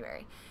in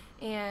January.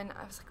 And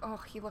I was like,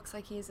 oh, he looks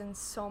like he's in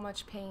so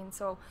much pain.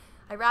 So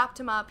I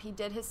wrapped him up. He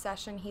did his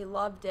session. He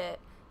loved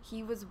it.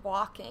 He was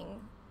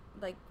walking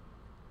like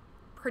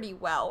pretty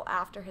well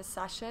after his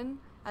session,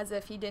 as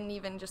if he didn't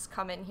even just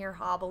come in here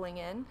hobbling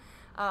in.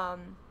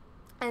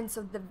 And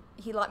so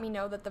he let me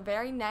know that the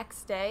very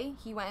next day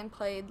he went and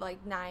played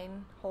like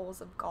 9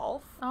 holes of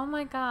golf. Oh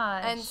my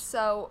gosh. And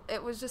so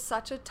it was just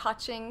such a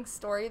touching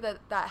story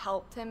that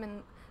helped him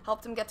and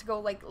helped him get to go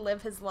like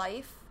live his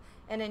life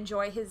and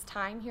enjoy his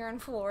time here in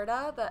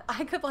Florida, that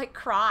I could like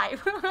cry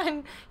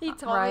when he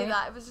told me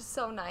that. It was just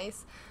so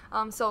nice.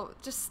 So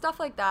just stuff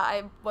like that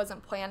I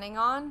wasn't planning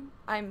on.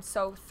 I'm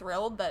so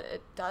thrilled that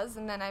it does.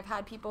 And then I've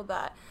had people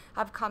that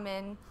have come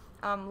in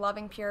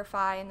loving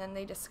Purify, and then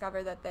they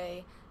discover that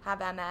they have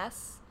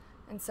MS.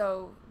 And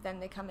so then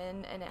they come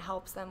in and it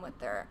helps them with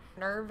their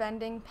nerve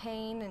ending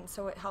pain, and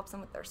so it helps them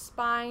with their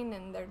spine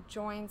and their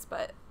joints,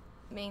 but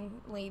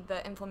mainly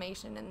the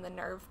inflammation and the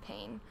nerve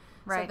pain.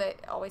 Right. So they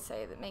always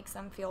say that makes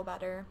them feel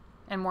better.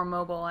 And more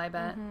mobile, I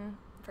bet. Mm-hmm,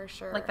 for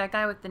sure. Like that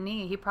guy with the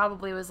knee, he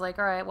probably was like,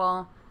 all right,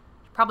 well,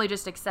 probably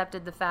just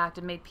accepted the fact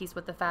and made peace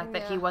with the fact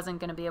that he wasn't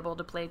going to be able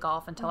to play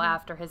golf until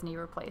after his knee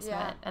replacement.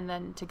 Yeah. And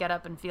then to get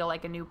up and feel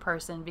like a new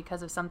person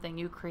because of something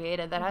you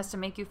created, that has to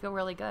make you feel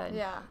really good.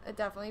 Yeah, it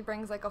definitely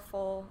brings like a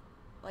full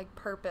like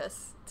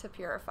purpose to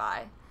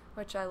Purify,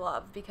 which I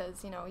love,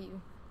 because, you know,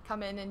 you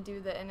come in and do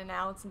the in and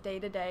outs and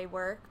day-to-day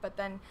work, but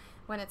then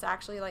when it's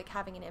actually like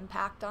having an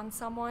impact on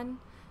someone,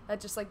 that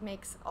just like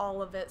makes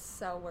all of it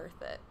so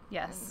worth it.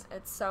 Yes. And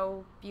it's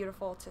so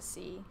beautiful to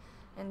see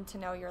and to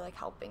know you're like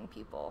helping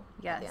people.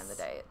 Yes. At the end of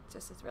the day. It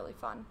just is really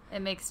fun.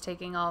 It makes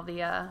taking all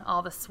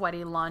the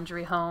sweaty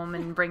laundry home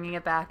and bringing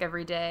it back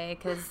every day,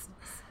 because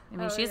I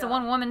mean, she's a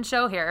one-woman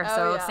show here,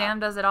 so Sam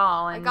does it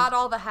all. And I got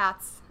all the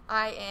hats.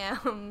 I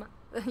am,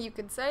 you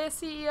could say, a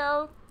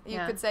CEO. You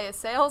could say a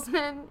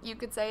salesman. You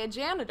could say a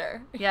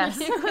janitor. Yes.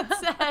 You could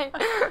say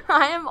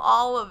I am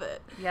all of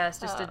it. Yes,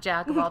 just a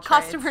jack of all trades.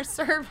 Customer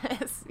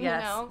service. Yes. You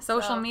know?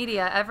 Social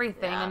media,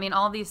 everything. Yeah. I mean,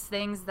 all these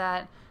things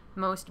that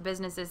most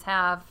businesses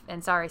have,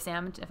 and sorry,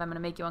 Sam, if I'm going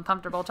to make you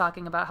uncomfortable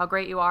talking about how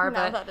great you are, No,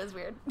 but that is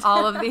weird.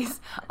 all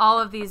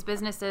of these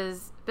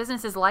businesses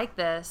like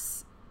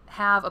this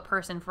have a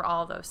person for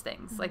all those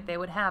things. Like they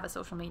would have a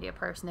social media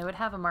person, they would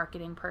have a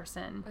marketing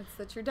person. That's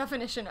the true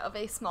definition of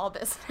a small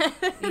business.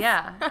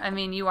 Yeah, I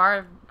mean, you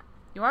are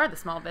the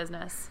small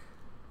business,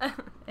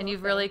 and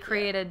you've really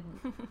created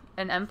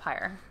an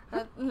empire.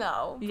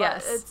 No, but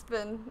yes, it's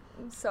been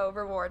so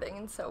rewarding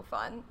and so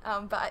fun.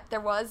 But there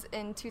was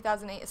in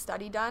 2008 a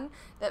study done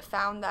that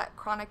found that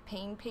chronic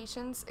pain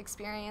patients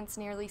experience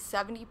nearly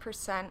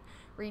 70%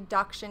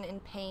 reduction in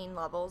pain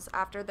levels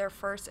after their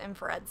first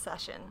infrared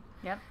session.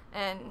 Yep.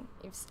 And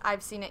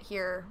I've seen it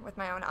here with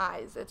my own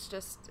eyes.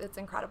 It's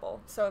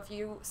incredible. So if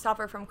you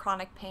suffer from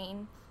chronic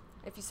pain,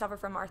 if you suffer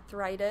from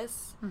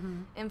arthritis,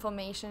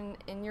 inflammation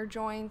in your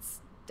joints,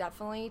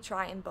 definitely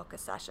try and book a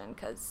session,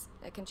 because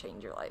it can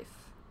change your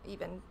life,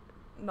 even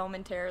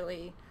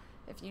momentarily.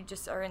 If you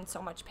just are in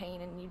so much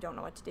pain and you don't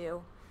know what to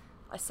do,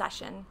 a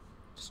session,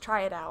 just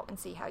try it out and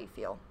see how you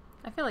feel.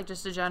 I feel like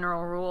just a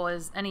general rule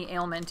is any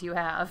ailment you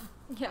have,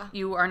 yeah,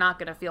 you are not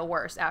going to feel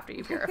worse after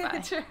you purify.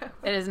 True.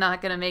 It is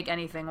not going to make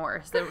anything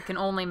worse. It can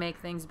only make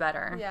things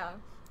better. Yeah.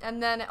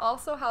 And then it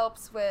also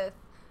helps with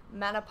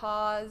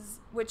menopause,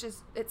 which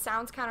is, it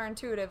sounds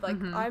counterintuitive. Like,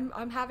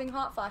 I'm having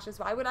hot flashes.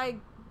 Why would I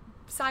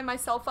sign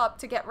myself up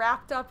to get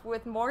wrapped up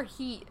with more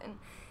heat? And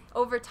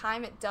over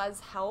time, it does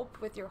help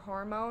with your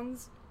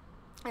hormones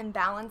and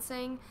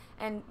balancing.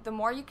 And the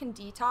more you can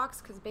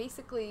detox, because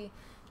basically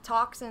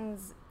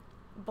toxins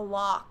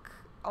block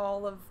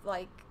all of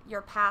like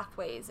your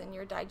pathways in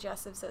your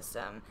digestive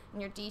system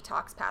and your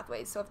detox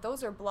pathways. So if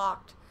those are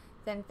blocked,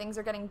 then things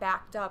are getting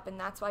backed up, and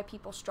that's why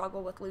people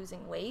struggle with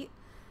losing weight.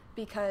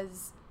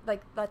 Because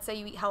like, let's say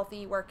you eat healthy,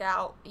 you work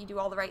out, you do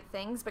all the right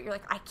things, but you're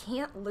like, I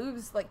can't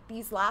lose like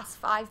these last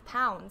 5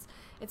 pounds.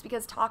 It's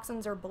because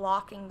toxins are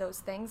blocking those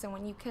things, and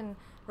when you can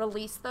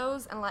release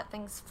those and let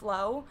things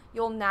flow,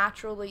 you'll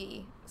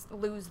naturally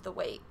lose the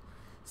weight.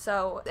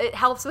 So it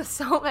helps with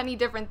so many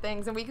different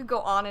things, and we could go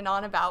on and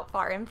on about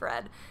far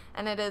infrared,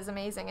 and it is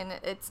amazing. And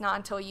it's not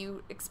until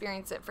you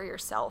experience it for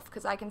yourself,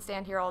 because I can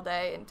stand here all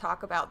day and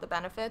talk about the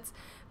benefits,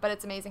 but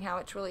it's amazing how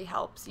it truly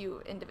helps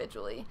you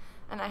individually.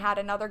 And I had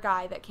another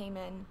guy that came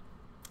in,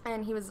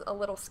 and he was a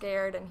little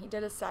scared, and he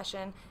did a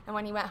session, and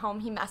when he went home,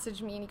 he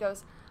messaged me and he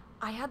goes,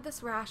 I had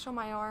this rash on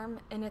my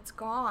arm and it's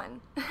gone.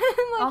 Like,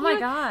 oh my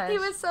gosh. He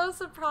was so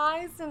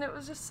surprised, and it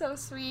was just so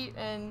sweet.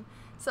 And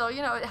so,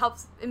 you know, it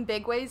helps in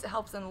big ways, it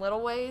helps in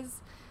little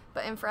ways,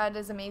 but infrared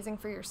is amazing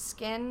for your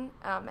skin.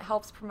 It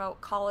helps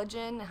promote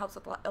collagen, it helps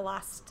with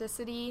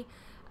elasticity,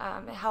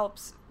 it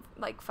helps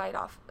like fight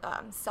off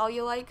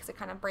cellulite, because it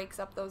kind of breaks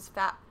up those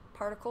fat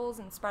particles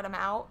and spread them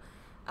out.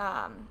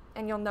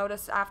 And you'll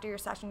notice after your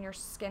session, your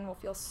skin will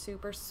feel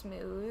super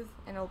smooth,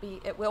 and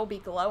it will be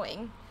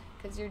glowing,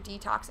 because you're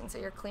detoxing, so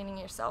you're cleaning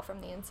yourself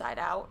from the inside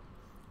out,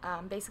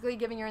 basically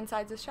giving your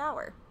insides a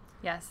shower.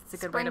 Yes, it's a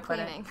good way to put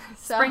it.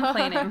 So. Spring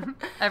cleaning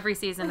every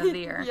season of the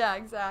year. Yeah,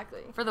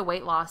 exactly. For the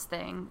weight loss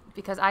thing,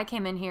 because I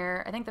came in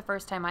here, I think the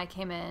first time I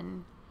came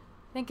in,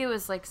 I think it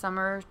was like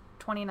summer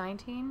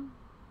 2019,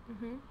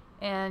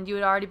 and you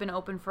had already been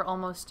open for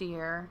almost a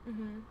year.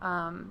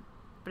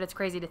 But it's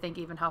crazy to think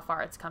even how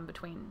far it's come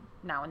between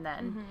now and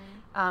then.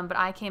 But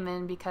I came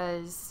in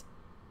because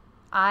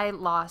I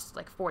lost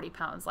like 40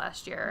 pounds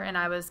last year, and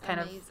I was kind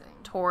of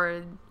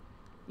toward,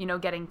 you know,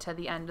 getting to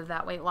the end of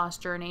that weight loss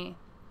journey.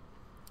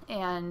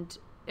 And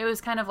it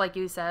was kind of like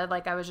you said,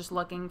 like I was just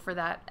looking for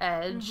that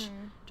edge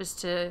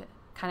just to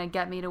kind of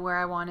get me to where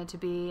I wanted to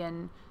be,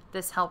 and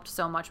this helped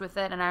so much with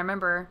it. And I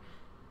remember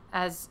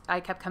as I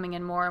kept coming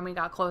in more and we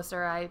got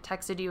closer, I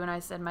texted you and I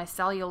said my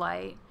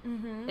cellulite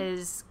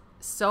is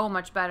so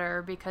much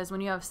better, because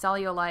when you have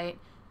cellulite,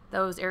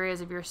 those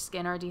areas of your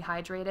skin are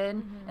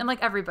dehydrated, and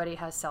like everybody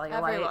has cellulite.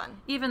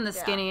 Everyone. Even the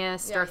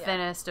skinniest or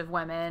thinnest of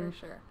women,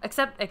 for sure.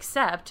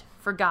 except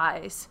for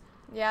guys.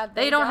 Yeah,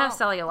 they don't have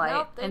cellulite,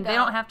 nope, and they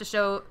don't have to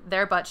show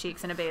their butt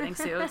cheeks in a bathing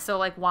suit. So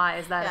like, why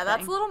is that? Yeah, a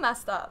that's thing? a little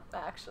messed up,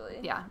 actually.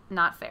 Yeah,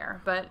 not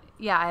fair. But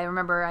yeah, I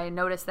remember I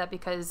noticed that,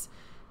 because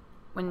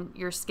when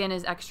your skin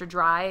is extra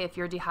dry, if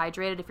you're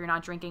dehydrated, if you're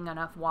not drinking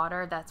enough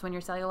water, that's when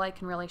your cellulite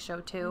can really show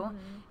too.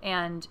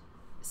 And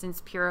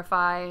since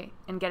Purify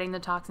and getting the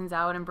toxins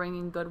out and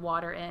bringing good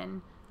water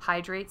in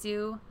hydrates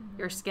you,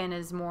 your skin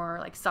is more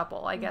like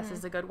supple, I guess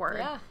is a good word.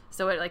 Yeah.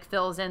 So it like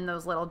fills in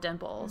those little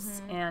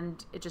dimples,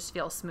 and it just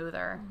feels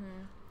smoother.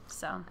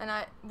 So. And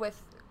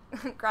with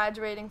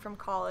graduating from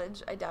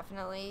college,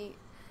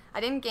 I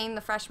didn't gain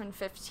the freshman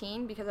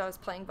 15 because I was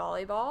playing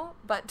volleyball,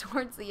 but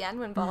towards the end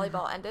when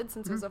volleyball ended,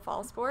 since it was a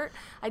fall sport,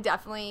 I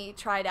definitely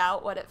tried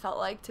out what it felt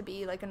like to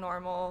be like a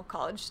normal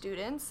college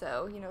student.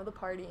 So, you know, the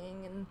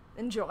partying and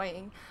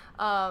enjoying.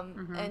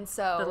 And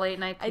so the late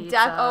night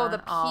pizza, the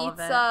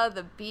pizza,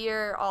 the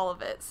beer, all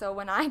of it. So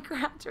when I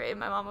graduated,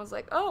 my mom was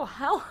like, oh,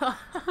 hell.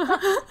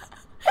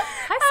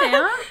 Hi,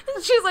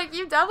 Sam. She's like,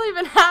 you've definitely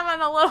been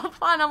having a little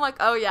fun. I'm like,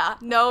 oh yeah,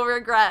 no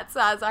regrets,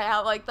 as I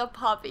have like the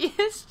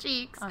puppyish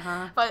cheeks.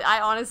 But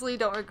I honestly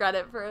don't regret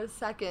it for a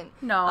second.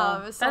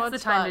 No, that's the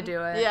time to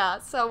do it. Yeah,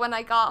 so when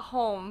I got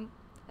home,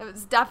 it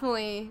was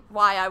definitely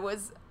why I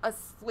was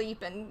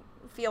asleep and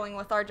feeling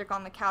lethargic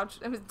on the couch.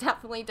 It was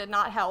definitely did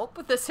not help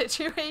with the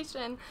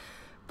situation.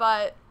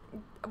 But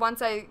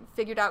once I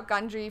figured out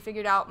Gundry,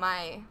 figured out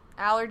my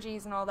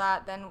allergies and all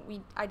that, then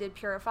I did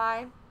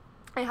Purify.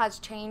 It has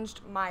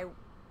changed my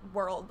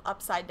world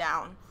upside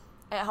down.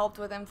 It helped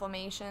with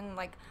inflammation.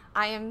 Like,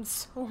 I am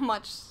so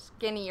much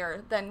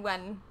skinnier than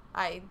when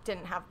I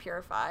didn't have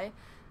Purify.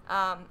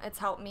 It's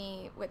helped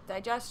me with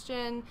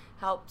digestion,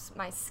 helps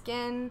my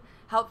skin,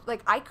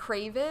 I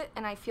crave it,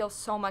 and I feel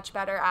so much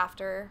better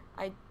after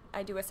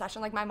I do a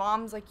session. Like, my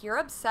mom's like, you're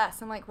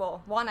obsessed. I'm like,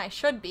 well, one, I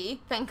should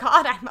be. Thank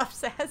God I'm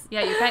obsessed.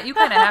 Yeah, you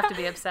kind of have to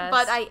be obsessed.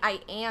 But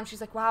I am.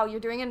 She's like, wow, you're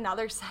doing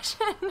another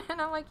session.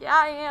 And I'm like, yeah,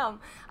 I am.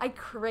 I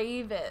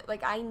crave it.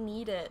 Like, I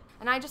need it.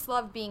 And I just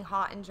love being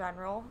hot in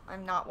general.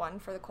 I'm not one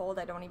for the cold.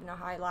 I don't even know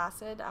how I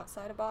lasted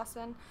outside of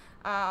Boston.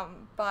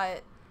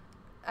 But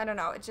I don't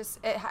know.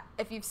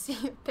 If you've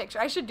seen a picture,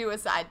 I should do a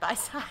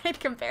side-by-side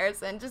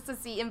comparison just to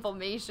see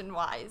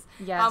inflammation-wise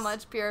how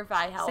much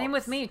Purify helps. Same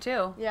with me,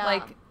 too. Yeah.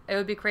 Like, it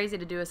would be crazy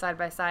to do a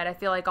side-by-side. I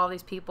feel like all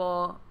these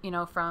people,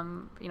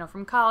 from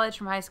college,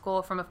 from high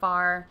school, from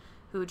afar,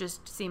 who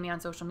just see me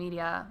on social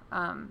media,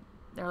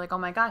 they're like, oh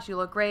my gosh, you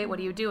look great. What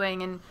are you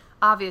doing? And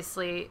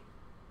obviously,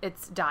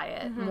 it's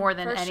diet more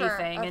than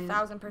anything. Sure. And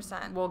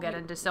 1,000%. We'll get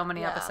into so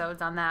many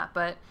episodes on that.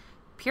 But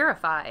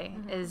Purify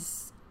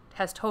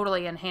has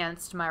totally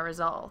enhanced my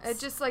results. It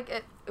just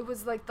it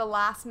was like the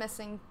last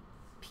missing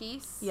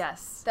piece.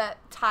 Yes. That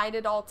tied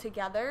it all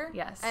together.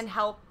 Yes. And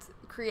helped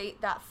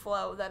create that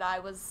flow that I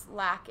was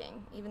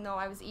lacking. Even though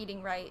I was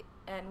eating right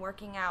and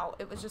working out,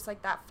 it was just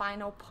like that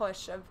final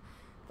push of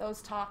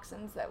those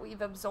toxins that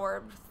we've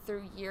absorbed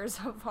through years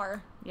of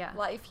our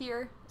life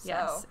here. So.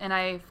 Yes. And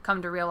I've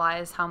come to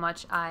realize how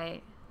much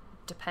I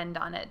depend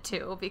on it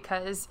too,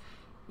 because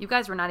you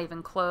guys were not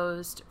even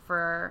closed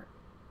for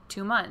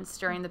 2 months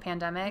during the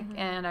pandemic.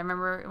 And I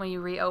remember when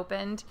you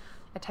reopened,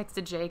 I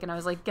texted Jake and I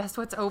was like, guess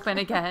what's open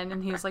again?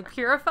 And he was like,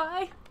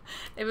 Purify?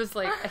 It was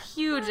like a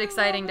huge,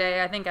 exciting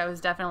day. I think I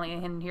was definitely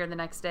in here the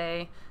next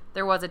day.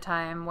 There was a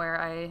time where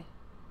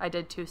I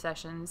did 2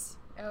 sessions.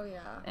 Oh,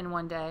 yeah. In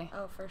one day.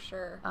 Oh, for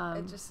sure.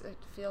 It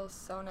feels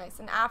so nice.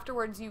 And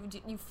afterwards, you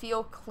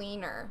feel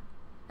cleaner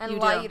and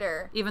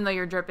lighter. Even though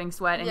you're dripping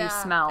sweat and you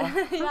smell.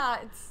 Yeah,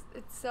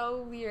 it's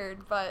so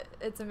weird, but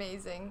it's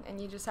amazing.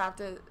 And you just have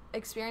to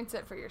experience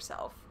it for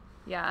yourself.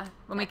 Yeah.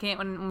 When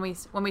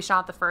we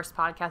shot the first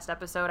podcast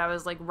episode, I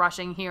was like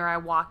rushing here. I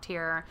walked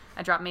here.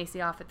 I dropped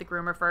Macy off at the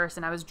groomer first,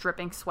 and I was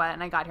dripping sweat.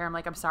 And I got here. I'm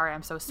like, I'm sorry,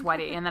 I'm so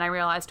sweaty. And then I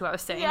realized who I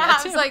was saying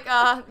that to. I was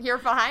like, you're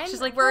fine.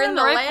 She's like, we're in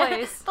the right land,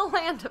 place. the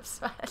land of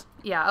sweat.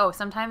 Yeah. Oh,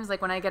 sometimes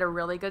like when I get a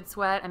really good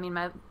sweat, I mean,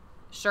 my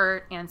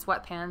shirt and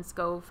sweatpants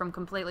go from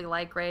completely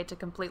light gray to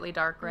completely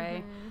dark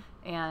gray,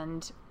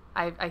 and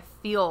I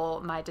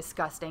feel my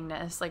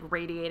disgustingness like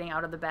radiating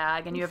out of the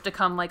bag, and you have to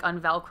come like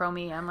unvelcro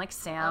me. I'm like,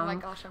 Sam, oh my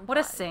gosh, what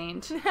a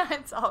saint.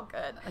 It's all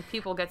good. Like,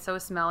 people get so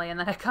smelly, and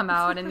then I come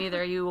out and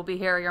either you will be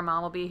here or your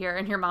mom will be here,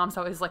 and your mom's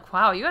always like,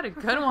 wow, you had a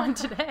good one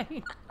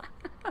today.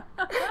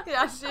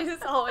 Yeah,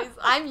 she's always,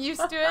 I'm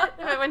used to it.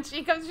 But when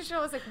she comes, she's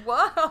always like,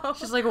 whoa.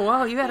 She's like,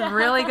 whoa, you had a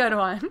really good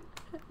one.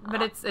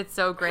 But it's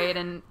so great.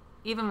 And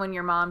even when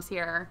your mom's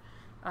here,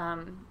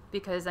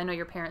 because I know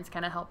your parents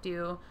kind of helped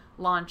you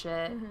launch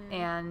it,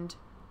 and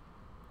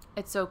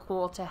it's so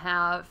cool to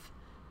have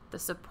the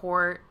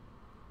support,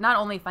 not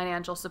only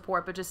financial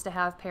support, but just to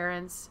have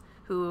parents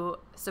who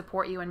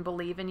support you and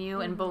believe in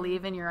you and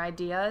believe in your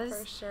ideas.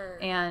 For sure.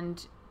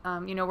 And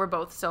we're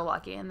both so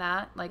lucky in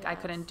that. Like, I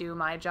couldn't do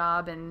my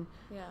job and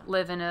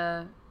live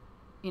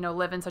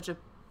in such a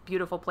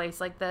beautiful place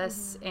like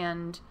this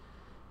and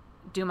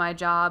do my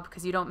job,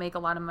 because you don't make a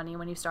lot of money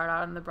when you start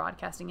out in the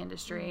broadcasting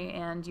industry,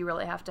 and you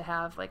really have to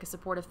have like a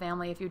supportive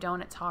family. If you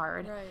don't, it's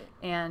hard. Right.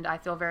 And I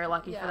feel very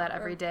lucky for that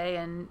every day.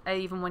 And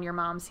even when your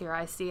mom's here,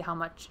 I see how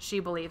much she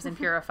believes in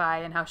Purify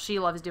and how she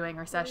loves doing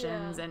her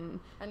sessions. And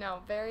I know,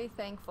 very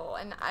thankful.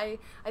 And I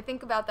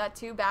think about that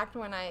too, back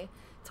when I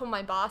told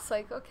my boss,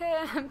 like, okay,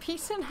 I'm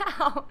peacing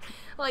out.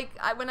 Like,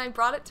 when I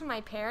brought it to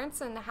my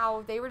parents, and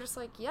how they were just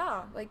like,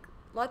 yeah, like,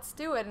 let's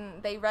do it.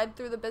 And they read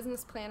through the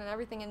business plan and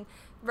everything, and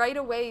right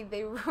away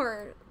they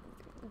were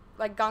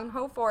like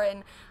gung-ho for it.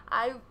 And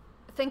I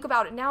think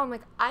about it now, I'm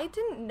like, I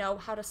didn't know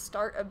how to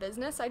start a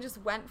business. I just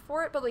went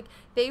for it. But like,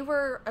 they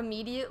were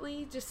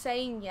immediately just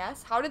saying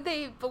yes. How did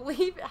they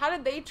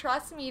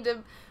trust me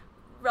to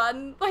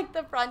run like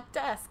the front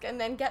desk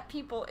and then get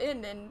people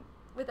in, and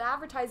with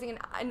advertising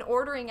and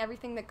ordering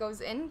everything that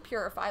goes in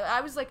Purify? I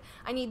was like,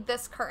 I need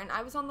this curtain.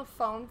 I was on the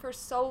phone for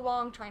so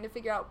long trying to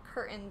figure out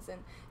curtains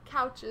and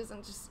couches,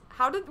 and just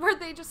were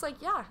they just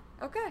like, yeah,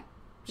 okay,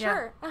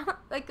 sure.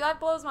 Like, that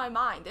blows my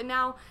mind. And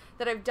now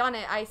that I've done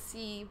it, I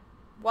see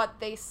what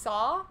they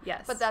saw.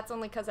 Yes. But that's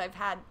only because I've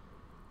had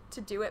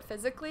to do it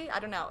physically. I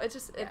don't know. It's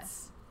just,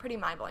 it's pretty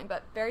mind-blowing,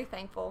 but very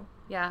thankful.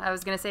 Yeah, I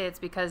was going to say it's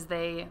because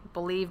they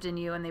believed in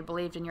you and they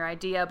believed in your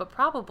idea, but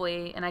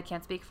probably, and I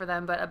can't speak for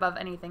them, but above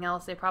anything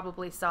else, they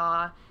probably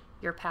saw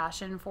your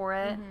passion for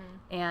it.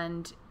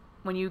 And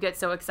when you get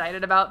so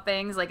excited about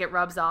things, like, it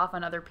rubs off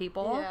on other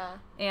people. Yeah.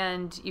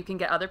 And you can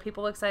get other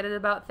people excited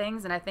about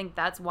things. And I think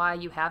that's why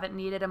you haven't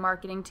needed a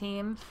marketing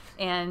team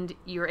and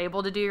you're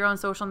able to do your own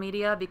social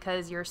media,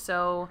 because you're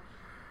so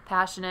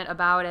passionate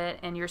about it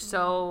and you're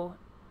so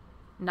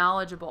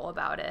knowledgeable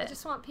about it. I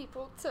just want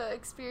people to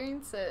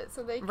experience it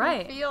so they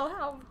can feel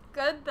how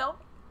good they'll.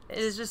 It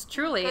is just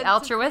truly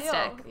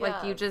altruistic.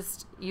 Yeah. Like,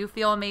 you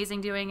feel amazing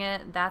doing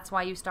it. That's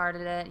why you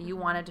started it. You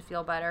wanted to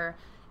feel better,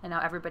 and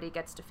now everybody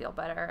gets to feel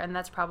better. And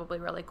that's probably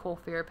really cool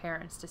for your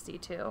parents to see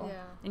too.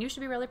 Yeah. And you should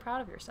be really proud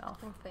of yourself.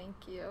 Oh, thank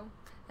you.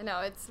 I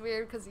know it's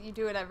weird because you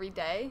do it every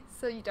day,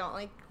 so you don't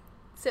like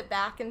sit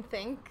back and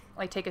think.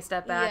 Like, take a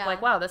step back,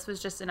 like, wow, this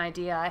was just an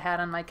idea I had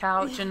on my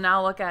couch, and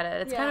now look at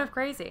it. It's kind of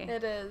crazy.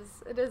 It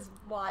is. It is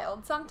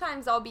wild.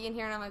 Sometimes I'll be in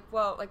here and I'm like,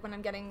 whoa, like when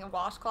I'm getting a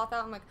washcloth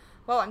out, I'm like,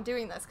 whoa, I'm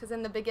doing this. Because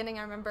in the beginning,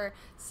 I remember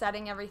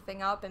setting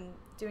everything up and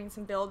doing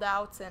some build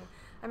outs, and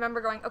I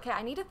remember going, okay,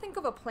 I need to think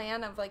of a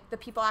plan of like the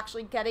people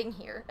actually getting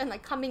here and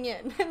like coming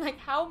in, and like,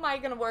 how am I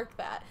going to work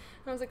that?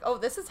 And I was like, oh,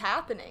 this is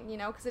happening, you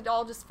know, because it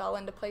all just fell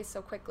into place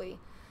so quickly.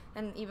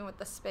 And even with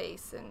the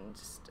space, and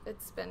just,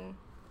 it's been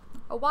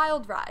a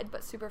wild ride,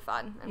 but super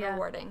fun and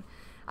rewarding.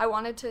 I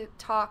wanted to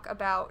talk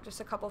about just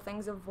a couple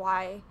things of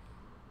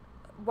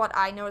what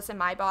I notice in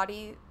my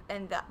body,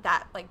 and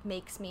that like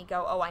makes me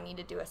go, oh, I need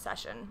to do a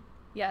session.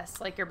 Yes,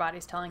 like your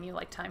body's telling you,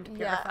 like, time to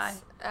purify.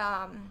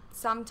 Yes.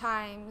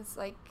 Sometimes,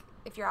 like,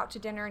 if you're out to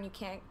dinner and you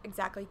can't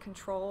exactly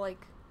control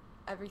like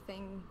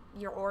everything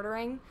you're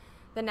ordering,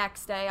 the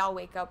next day I'll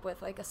wake up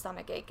with like a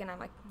stomach ache and I'm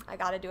like, I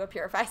gotta do a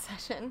Purify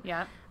session.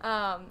 Yeah.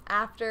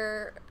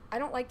 After, I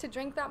don't like to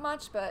drink that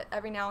much, but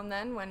every now and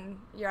then when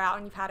you're out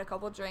and you've had a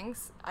couple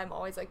drinks, I'm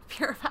always like,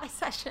 Purify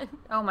session.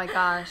 Oh my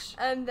gosh.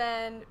 And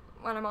then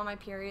when I'm on my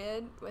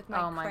period with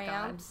my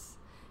cramps,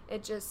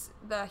 it just,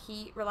 the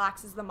heat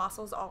relaxes the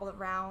muscles all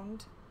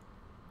around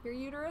your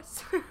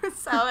uterus,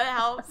 so it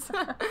helps.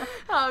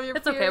 Your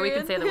it's okay, we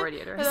can say the word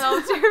uterus.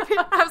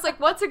 I was like,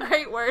 what's a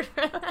great word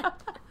for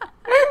that?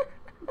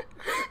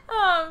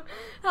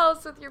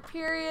 Helps with your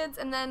periods,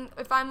 and then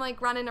if I'm like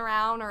running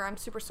around or I'm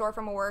super sore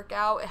from a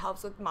workout, it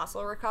helps with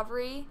muscle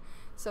recovery,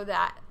 so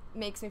that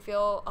makes me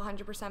feel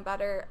 100%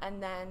 better.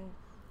 And then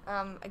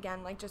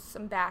again, like just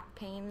some back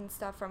pain and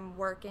stuff from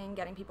working,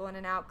 getting people in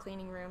and out,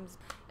 cleaning rooms,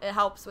 it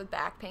helps with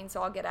back pain.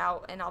 So I'll get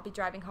out and I'll be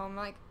driving home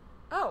like,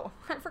 oh,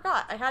 I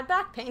forgot I had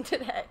back pain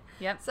today.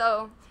 Yep.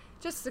 So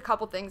just a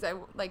couple things I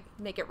like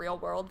make it real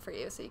world for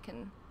you, so you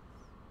can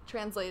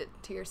translate it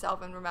to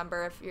yourself and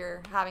remember if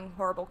you're having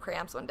horrible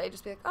cramps one day,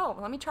 just be like, oh,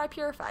 let me try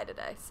Purify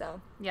today.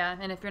 So yeah,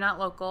 and if you're not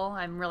local,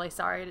 I'm really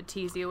sorry to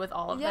tease you with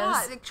all of this.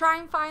 Yeah, try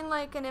and find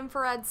like an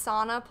infrared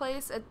sauna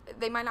place.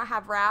 They might not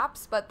have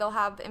wraps, but they'll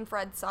have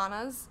infrared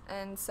saunas,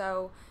 and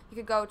so you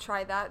could go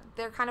try that.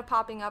 They're kind of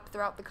popping up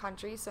throughout the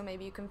country, so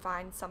maybe you can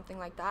find something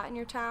like that in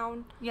your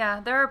town. Yeah,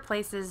 there are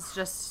places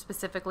just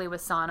specifically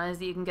with saunas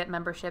that you can get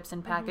memberships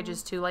and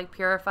packages to, like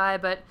Purify,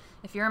 but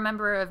if you're a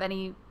member of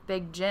any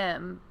big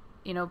gym,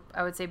 you know,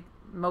 I would say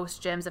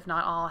most gyms, if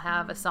not all,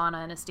 have a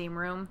sauna and a steam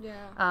room.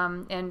 Yeah.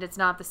 And it's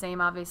not the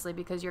same, obviously,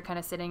 because you're kind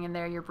of sitting in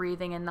there, you're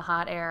breathing in the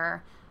hot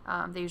air.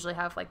 They usually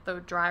have, like, the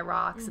dry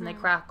rocks, and they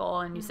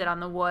crackle, and you sit on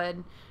the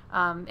wood.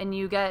 And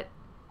you get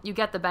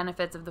the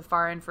benefits of the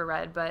far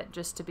infrared, but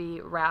just to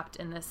be wrapped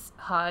in this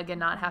hug and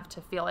not have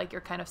to feel like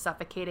you're kind of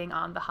suffocating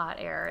on the hot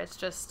air. It's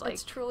just like...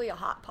 It's truly a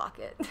hot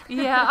pocket.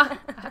 Yeah.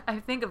 I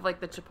think of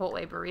like the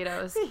Chipotle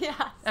burritos. Yes.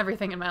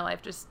 Everything in my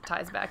life just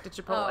ties back to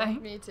Chipotle. Oh,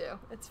 me too.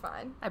 It's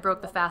fine. I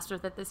broke the fast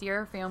with it this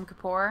year for Yom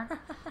Kippur.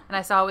 And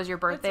I saw it was your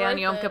birthday on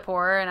Yom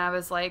Kippur, and I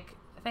was like,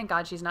 thank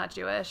God she's not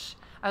Jewish.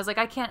 I was like,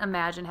 I can't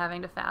imagine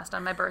having to fast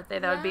on my birthday.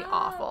 That would be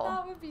awful.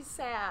 That would be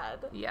sad.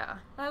 Yeah.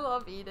 I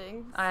love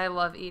eating. I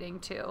love eating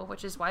too,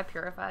 which is why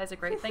Purify is a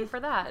great thing for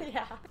that.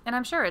 Yeah. And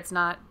I'm sure it's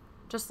not,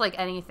 just like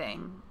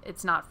anything,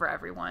 it's not for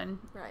everyone.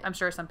 Right. I'm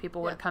sure some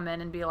people would come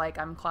in and be like,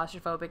 I'm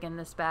claustrophobic in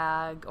this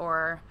bag,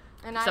 or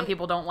some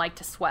people don't like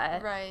to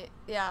sweat. Right,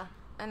 yeah.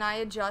 And I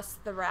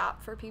adjust the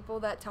wrap for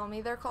people that tell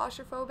me they're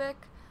claustrophobic,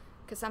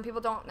 because some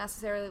people don't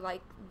necessarily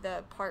like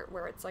the part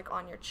where it's like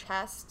on your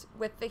chest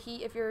with the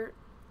heat if you're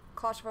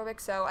claustrophobic,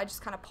 so I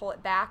just kind of pull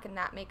it back, and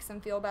that makes them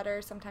feel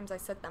better. Sometimes I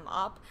sit them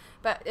up,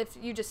 but if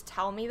you just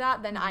tell me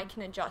that, then I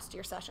can adjust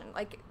your session.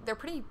 Like, they're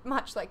pretty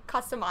much like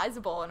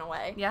customizable in a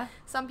way. Yeah.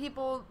 Some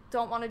people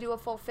don't want to do a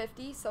full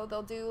 50, so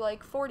they'll do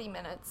like 40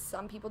 minutes.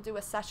 Some people do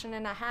a session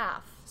and a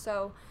half.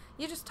 So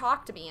you just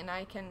talk to me and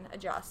I can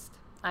adjust.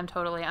 I'm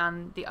totally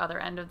on the other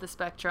end of the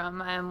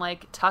spectrum. I'm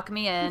like, tuck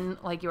me in,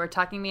 like you were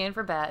tucking me in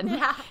for bed.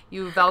 Yeah.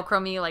 You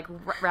Velcro me, like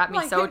wrap me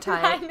Like, so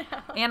tight.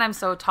 And I'm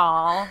so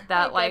tall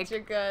that like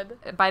you're good.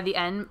 by the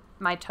end,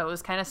 my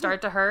toes kind of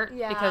start to hurt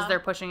Yeah. because they're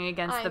pushing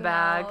against I the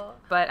bag. know.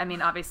 But I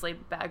mean, obviously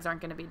bags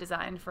aren't going to be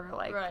designed for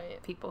like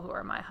Right. people who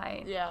are my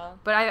height. Yeah.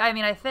 But I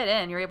mean, I fit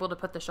in. You're able to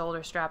put the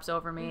shoulder straps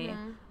over me.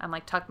 Mm-hmm. I'm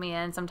like, tuck me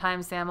in.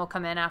 Sometimes Sam will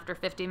come in after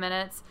 50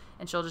 minutes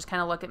and she'll just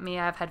kind of look at me.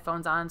 I have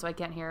headphones on so I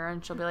can't hear her.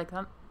 And she'll be like,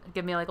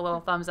 give me like a little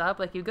thumbs up.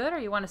 Like, you good? Or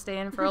you want to stay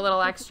in for a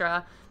little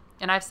extra?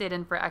 And I've stayed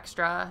in for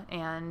extra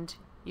and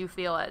you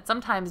feel it.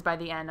 Sometimes by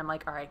the end, I'm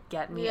like, all right,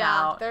 get me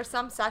out. There's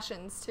some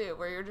sessions too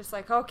where you're just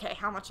like, okay,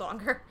 how much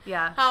longer?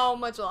 Yeah. How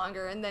much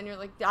longer? And then you're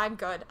like, I'm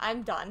good.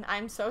 I'm done.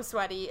 I'm so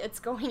sweaty.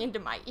 It's going into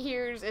my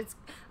ears. It's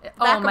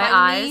back of my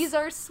eyes. knees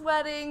are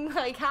sweating.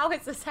 Like, how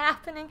is this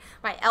happening?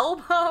 My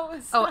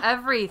elbows. Oh,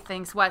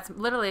 everything sweats.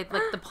 Literally,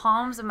 like the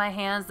palms of my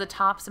hands, the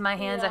tops of my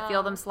hands, I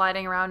feel them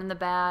sliding around in the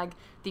bag.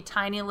 The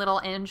tiny little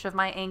inch of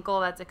my ankle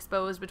that's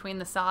exposed between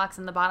the socks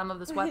and the bottom of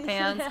the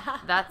sweatpants,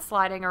 that's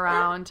sliding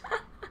around.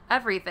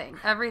 Everything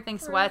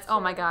sweats. Sure. Oh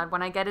my God,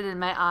 when I get it in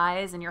my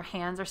eyes and your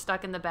hands are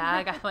stuck in the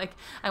bag,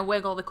 I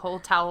wiggle the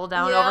cold towel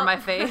down over my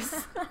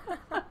face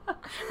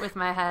with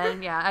my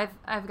head. Yeah,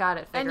 I've got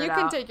it figured out. And you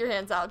can take your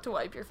hands out to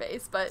wipe your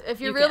face, but if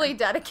you're really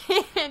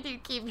dedicated, you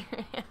keep your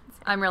hands out.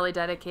 I'm really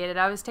dedicated.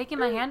 I was taking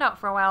my hand out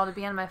for a while to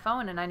be on my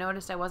phone, and I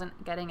noticed I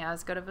wasn't getting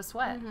as good of a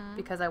sweat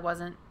because I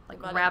wasn't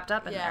wrapped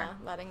up in there.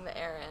 Yeah, letting the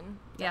air in.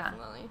 Yeah.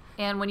 Definitely.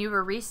 And when you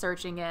were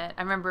researching it,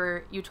 I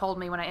remember you told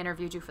me when I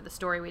interviewed you for the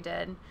story we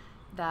did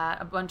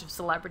that a bunch of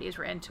celebrities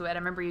were into it. I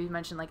remember you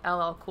mentioned like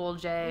LL Cool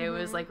J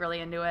was like really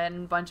into it,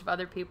 and a bunch of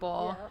other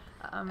people.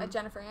 Yep.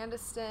 Jennifer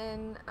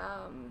Aniston,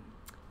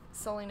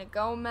 Selena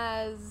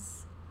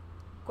Gomez,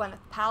 Gwyneth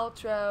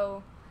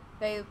Paltrow.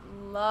 They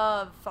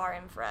love far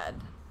infrared.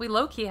 We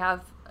low-key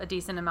have a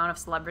decent amount of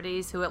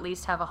celebrities who at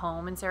least have a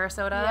home in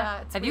Sarasota.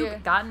 Yeah, it's have weird.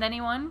 you gotten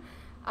anyone?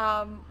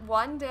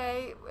 One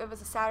day, it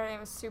was a Saturday, it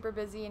was super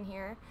busy in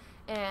here,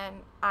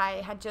 and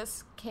I had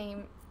just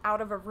came out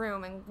of a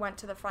room and went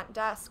to the front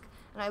desk,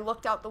 and I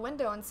looked out the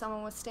window, and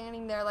someone was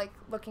standing there, like,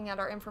 looking at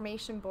our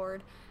information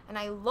board, and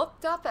I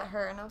looked up at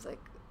her, and I was like,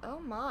 oh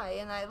my,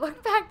 and I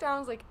looked back down, I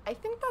was like, I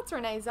think that's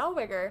Renee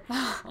Zellweger,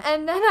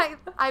 and then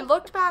I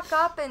looked back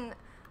up, and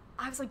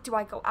I was like, do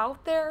I go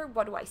out there?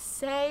 What do I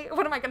say?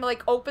 What am I going to,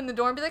 like, open the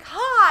door and be like,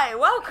 hi,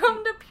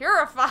 welcome to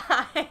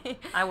Purify?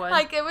 I would.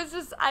 Like, it was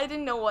just, I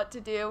didn't know what to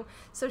do.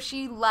 So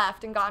she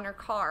left and got in her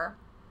car.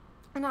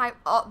 And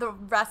the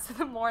rest of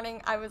the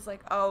morning, I was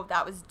like, oh,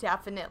 that was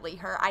definitely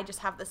her. I just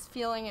have this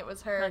feeling it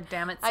was her. Like,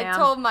 damn it, Sam. I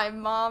told my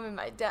mom and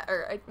my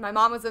dad, my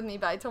mom was with me,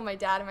 but I told my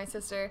dad and my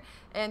sister,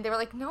 and they were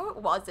like, no, it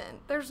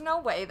wasn't. There's no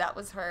way that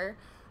was her.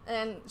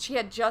 And she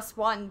had just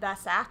won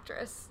Best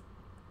Actress.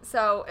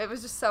 So it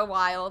was just so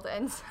wild.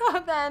 And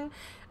so then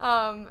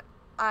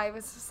I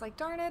was just like,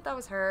 darn it, that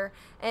was her.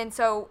 And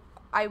so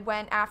I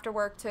went after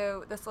work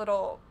to this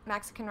little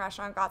Mexican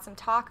restaurant, got some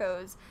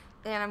tacos,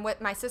 and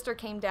my sister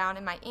came down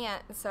and my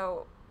aunt.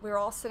 So we were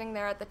all sitting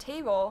there at the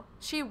table.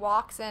 She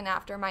walks in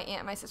after my aunt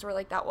and my sister were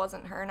like, that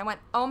wasn't her. And I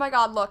went, oh my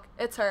God, look,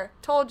 it's her.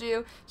 Told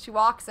you. She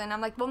walks in. I'm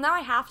like, well, now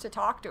I have to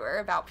talk to her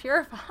about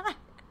Purify.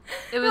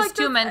 It was like,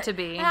 too meant to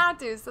be. I had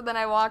to. So then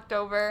I walked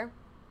over.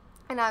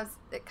 And I was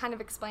kind of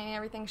explaining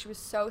everything. She was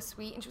so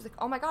sweet. And she was like,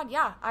 oh, my God,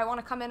 yeah, I want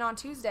to come in on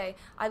Tuesday.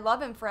 I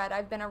love infrared.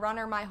 I've been a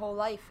runner my whole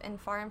life. And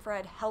far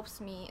infrared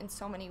helps me in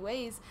so many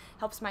ways.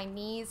 Helps my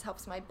knees,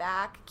 helps my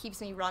back,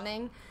 keeps me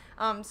running.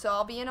 So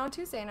I'll be in on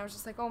Tuesday. And I was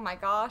just like, oh, my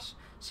gosh.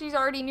 She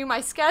already knew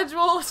my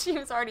schedule. She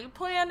was already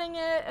planning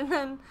it. And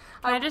then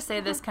Can I just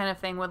say this kind of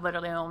thing would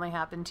literally only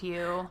happen to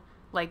you?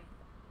 Like,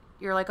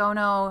 you're like, oh,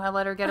 no, I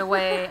let her get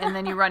away. And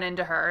then you run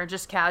into her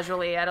just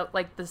casually at,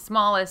 like, the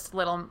smallest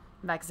little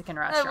Mexican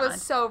restaurant. It was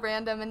so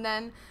random. And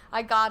then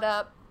I got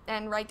up,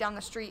 and right down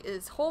the street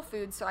is Whole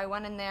Foods, so I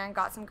went in there and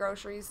got some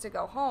groceries to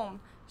go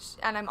home.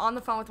 And I'm on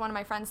the phone with one of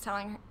my friends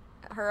telling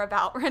her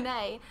about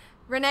Renee.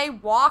 Renee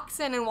walks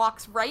in and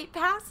walks right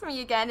past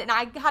me again, and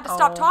I had to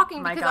stop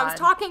talking because I was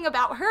talking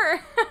about her.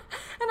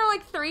 And I'm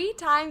like, 3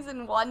 times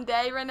in one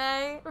day,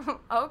 Renee?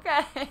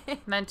 Okay.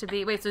 Meant to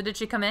be. Wait, so did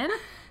she come in?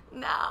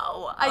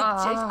 No.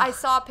 I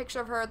saw a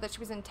picture of her that she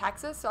was in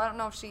Texas, so I don't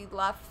know if she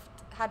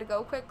had to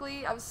go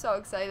quickly. I was so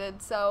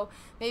excited. So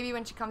maybe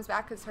when she comes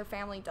back, because her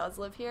family does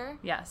live here,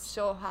 yes,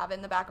 she'll have it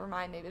in the back of her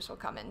mind. Maybe she'll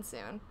come in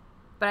soon.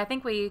 But I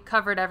think we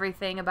covered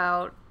everything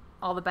about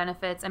all the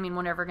benefits. I mean,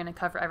 we're never going to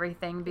cover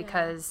everything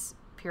because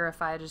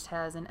Purify just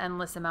has an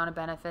endless amount of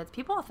benefits.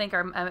 People think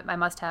I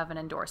must have an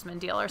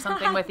endorsement deal or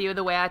something with you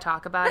the way I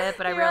talk about it,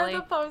 but I really...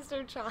 You're the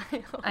poster child.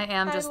 I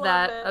am just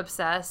that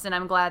obsessed, and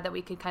I'm glad that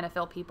we could kind of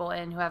fill people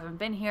in who haven't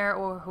been here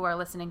or who are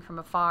listening from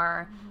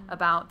afar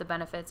about the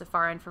benefits of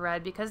far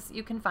infrared, because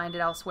you can find it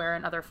elsewhere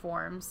in other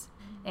forms.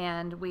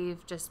 And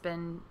we've just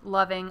been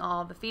loving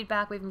all the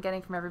feedback we've been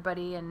getting from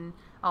everybody and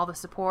all the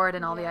support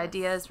and all the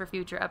ideas for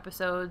future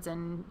episodes,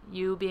 and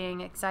you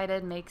being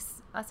excited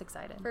makes us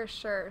excited. For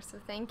sure. So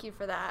thank you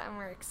for that, and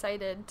we're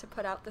excited to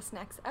put out this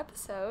next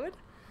episode.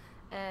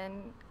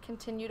 and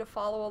continue to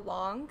follow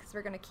along, because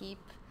we're going to keep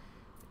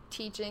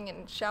teaching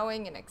and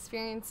showing and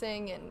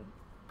experiencing and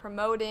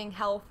promoting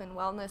health and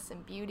wellness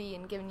and beauty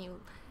and giving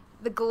you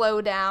the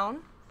glow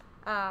down.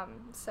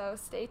 So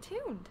stay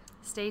tuned.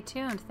 Stay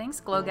tuned. Thanks,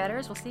 Glow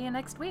Getters. We'll see you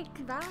next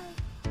week. Bye.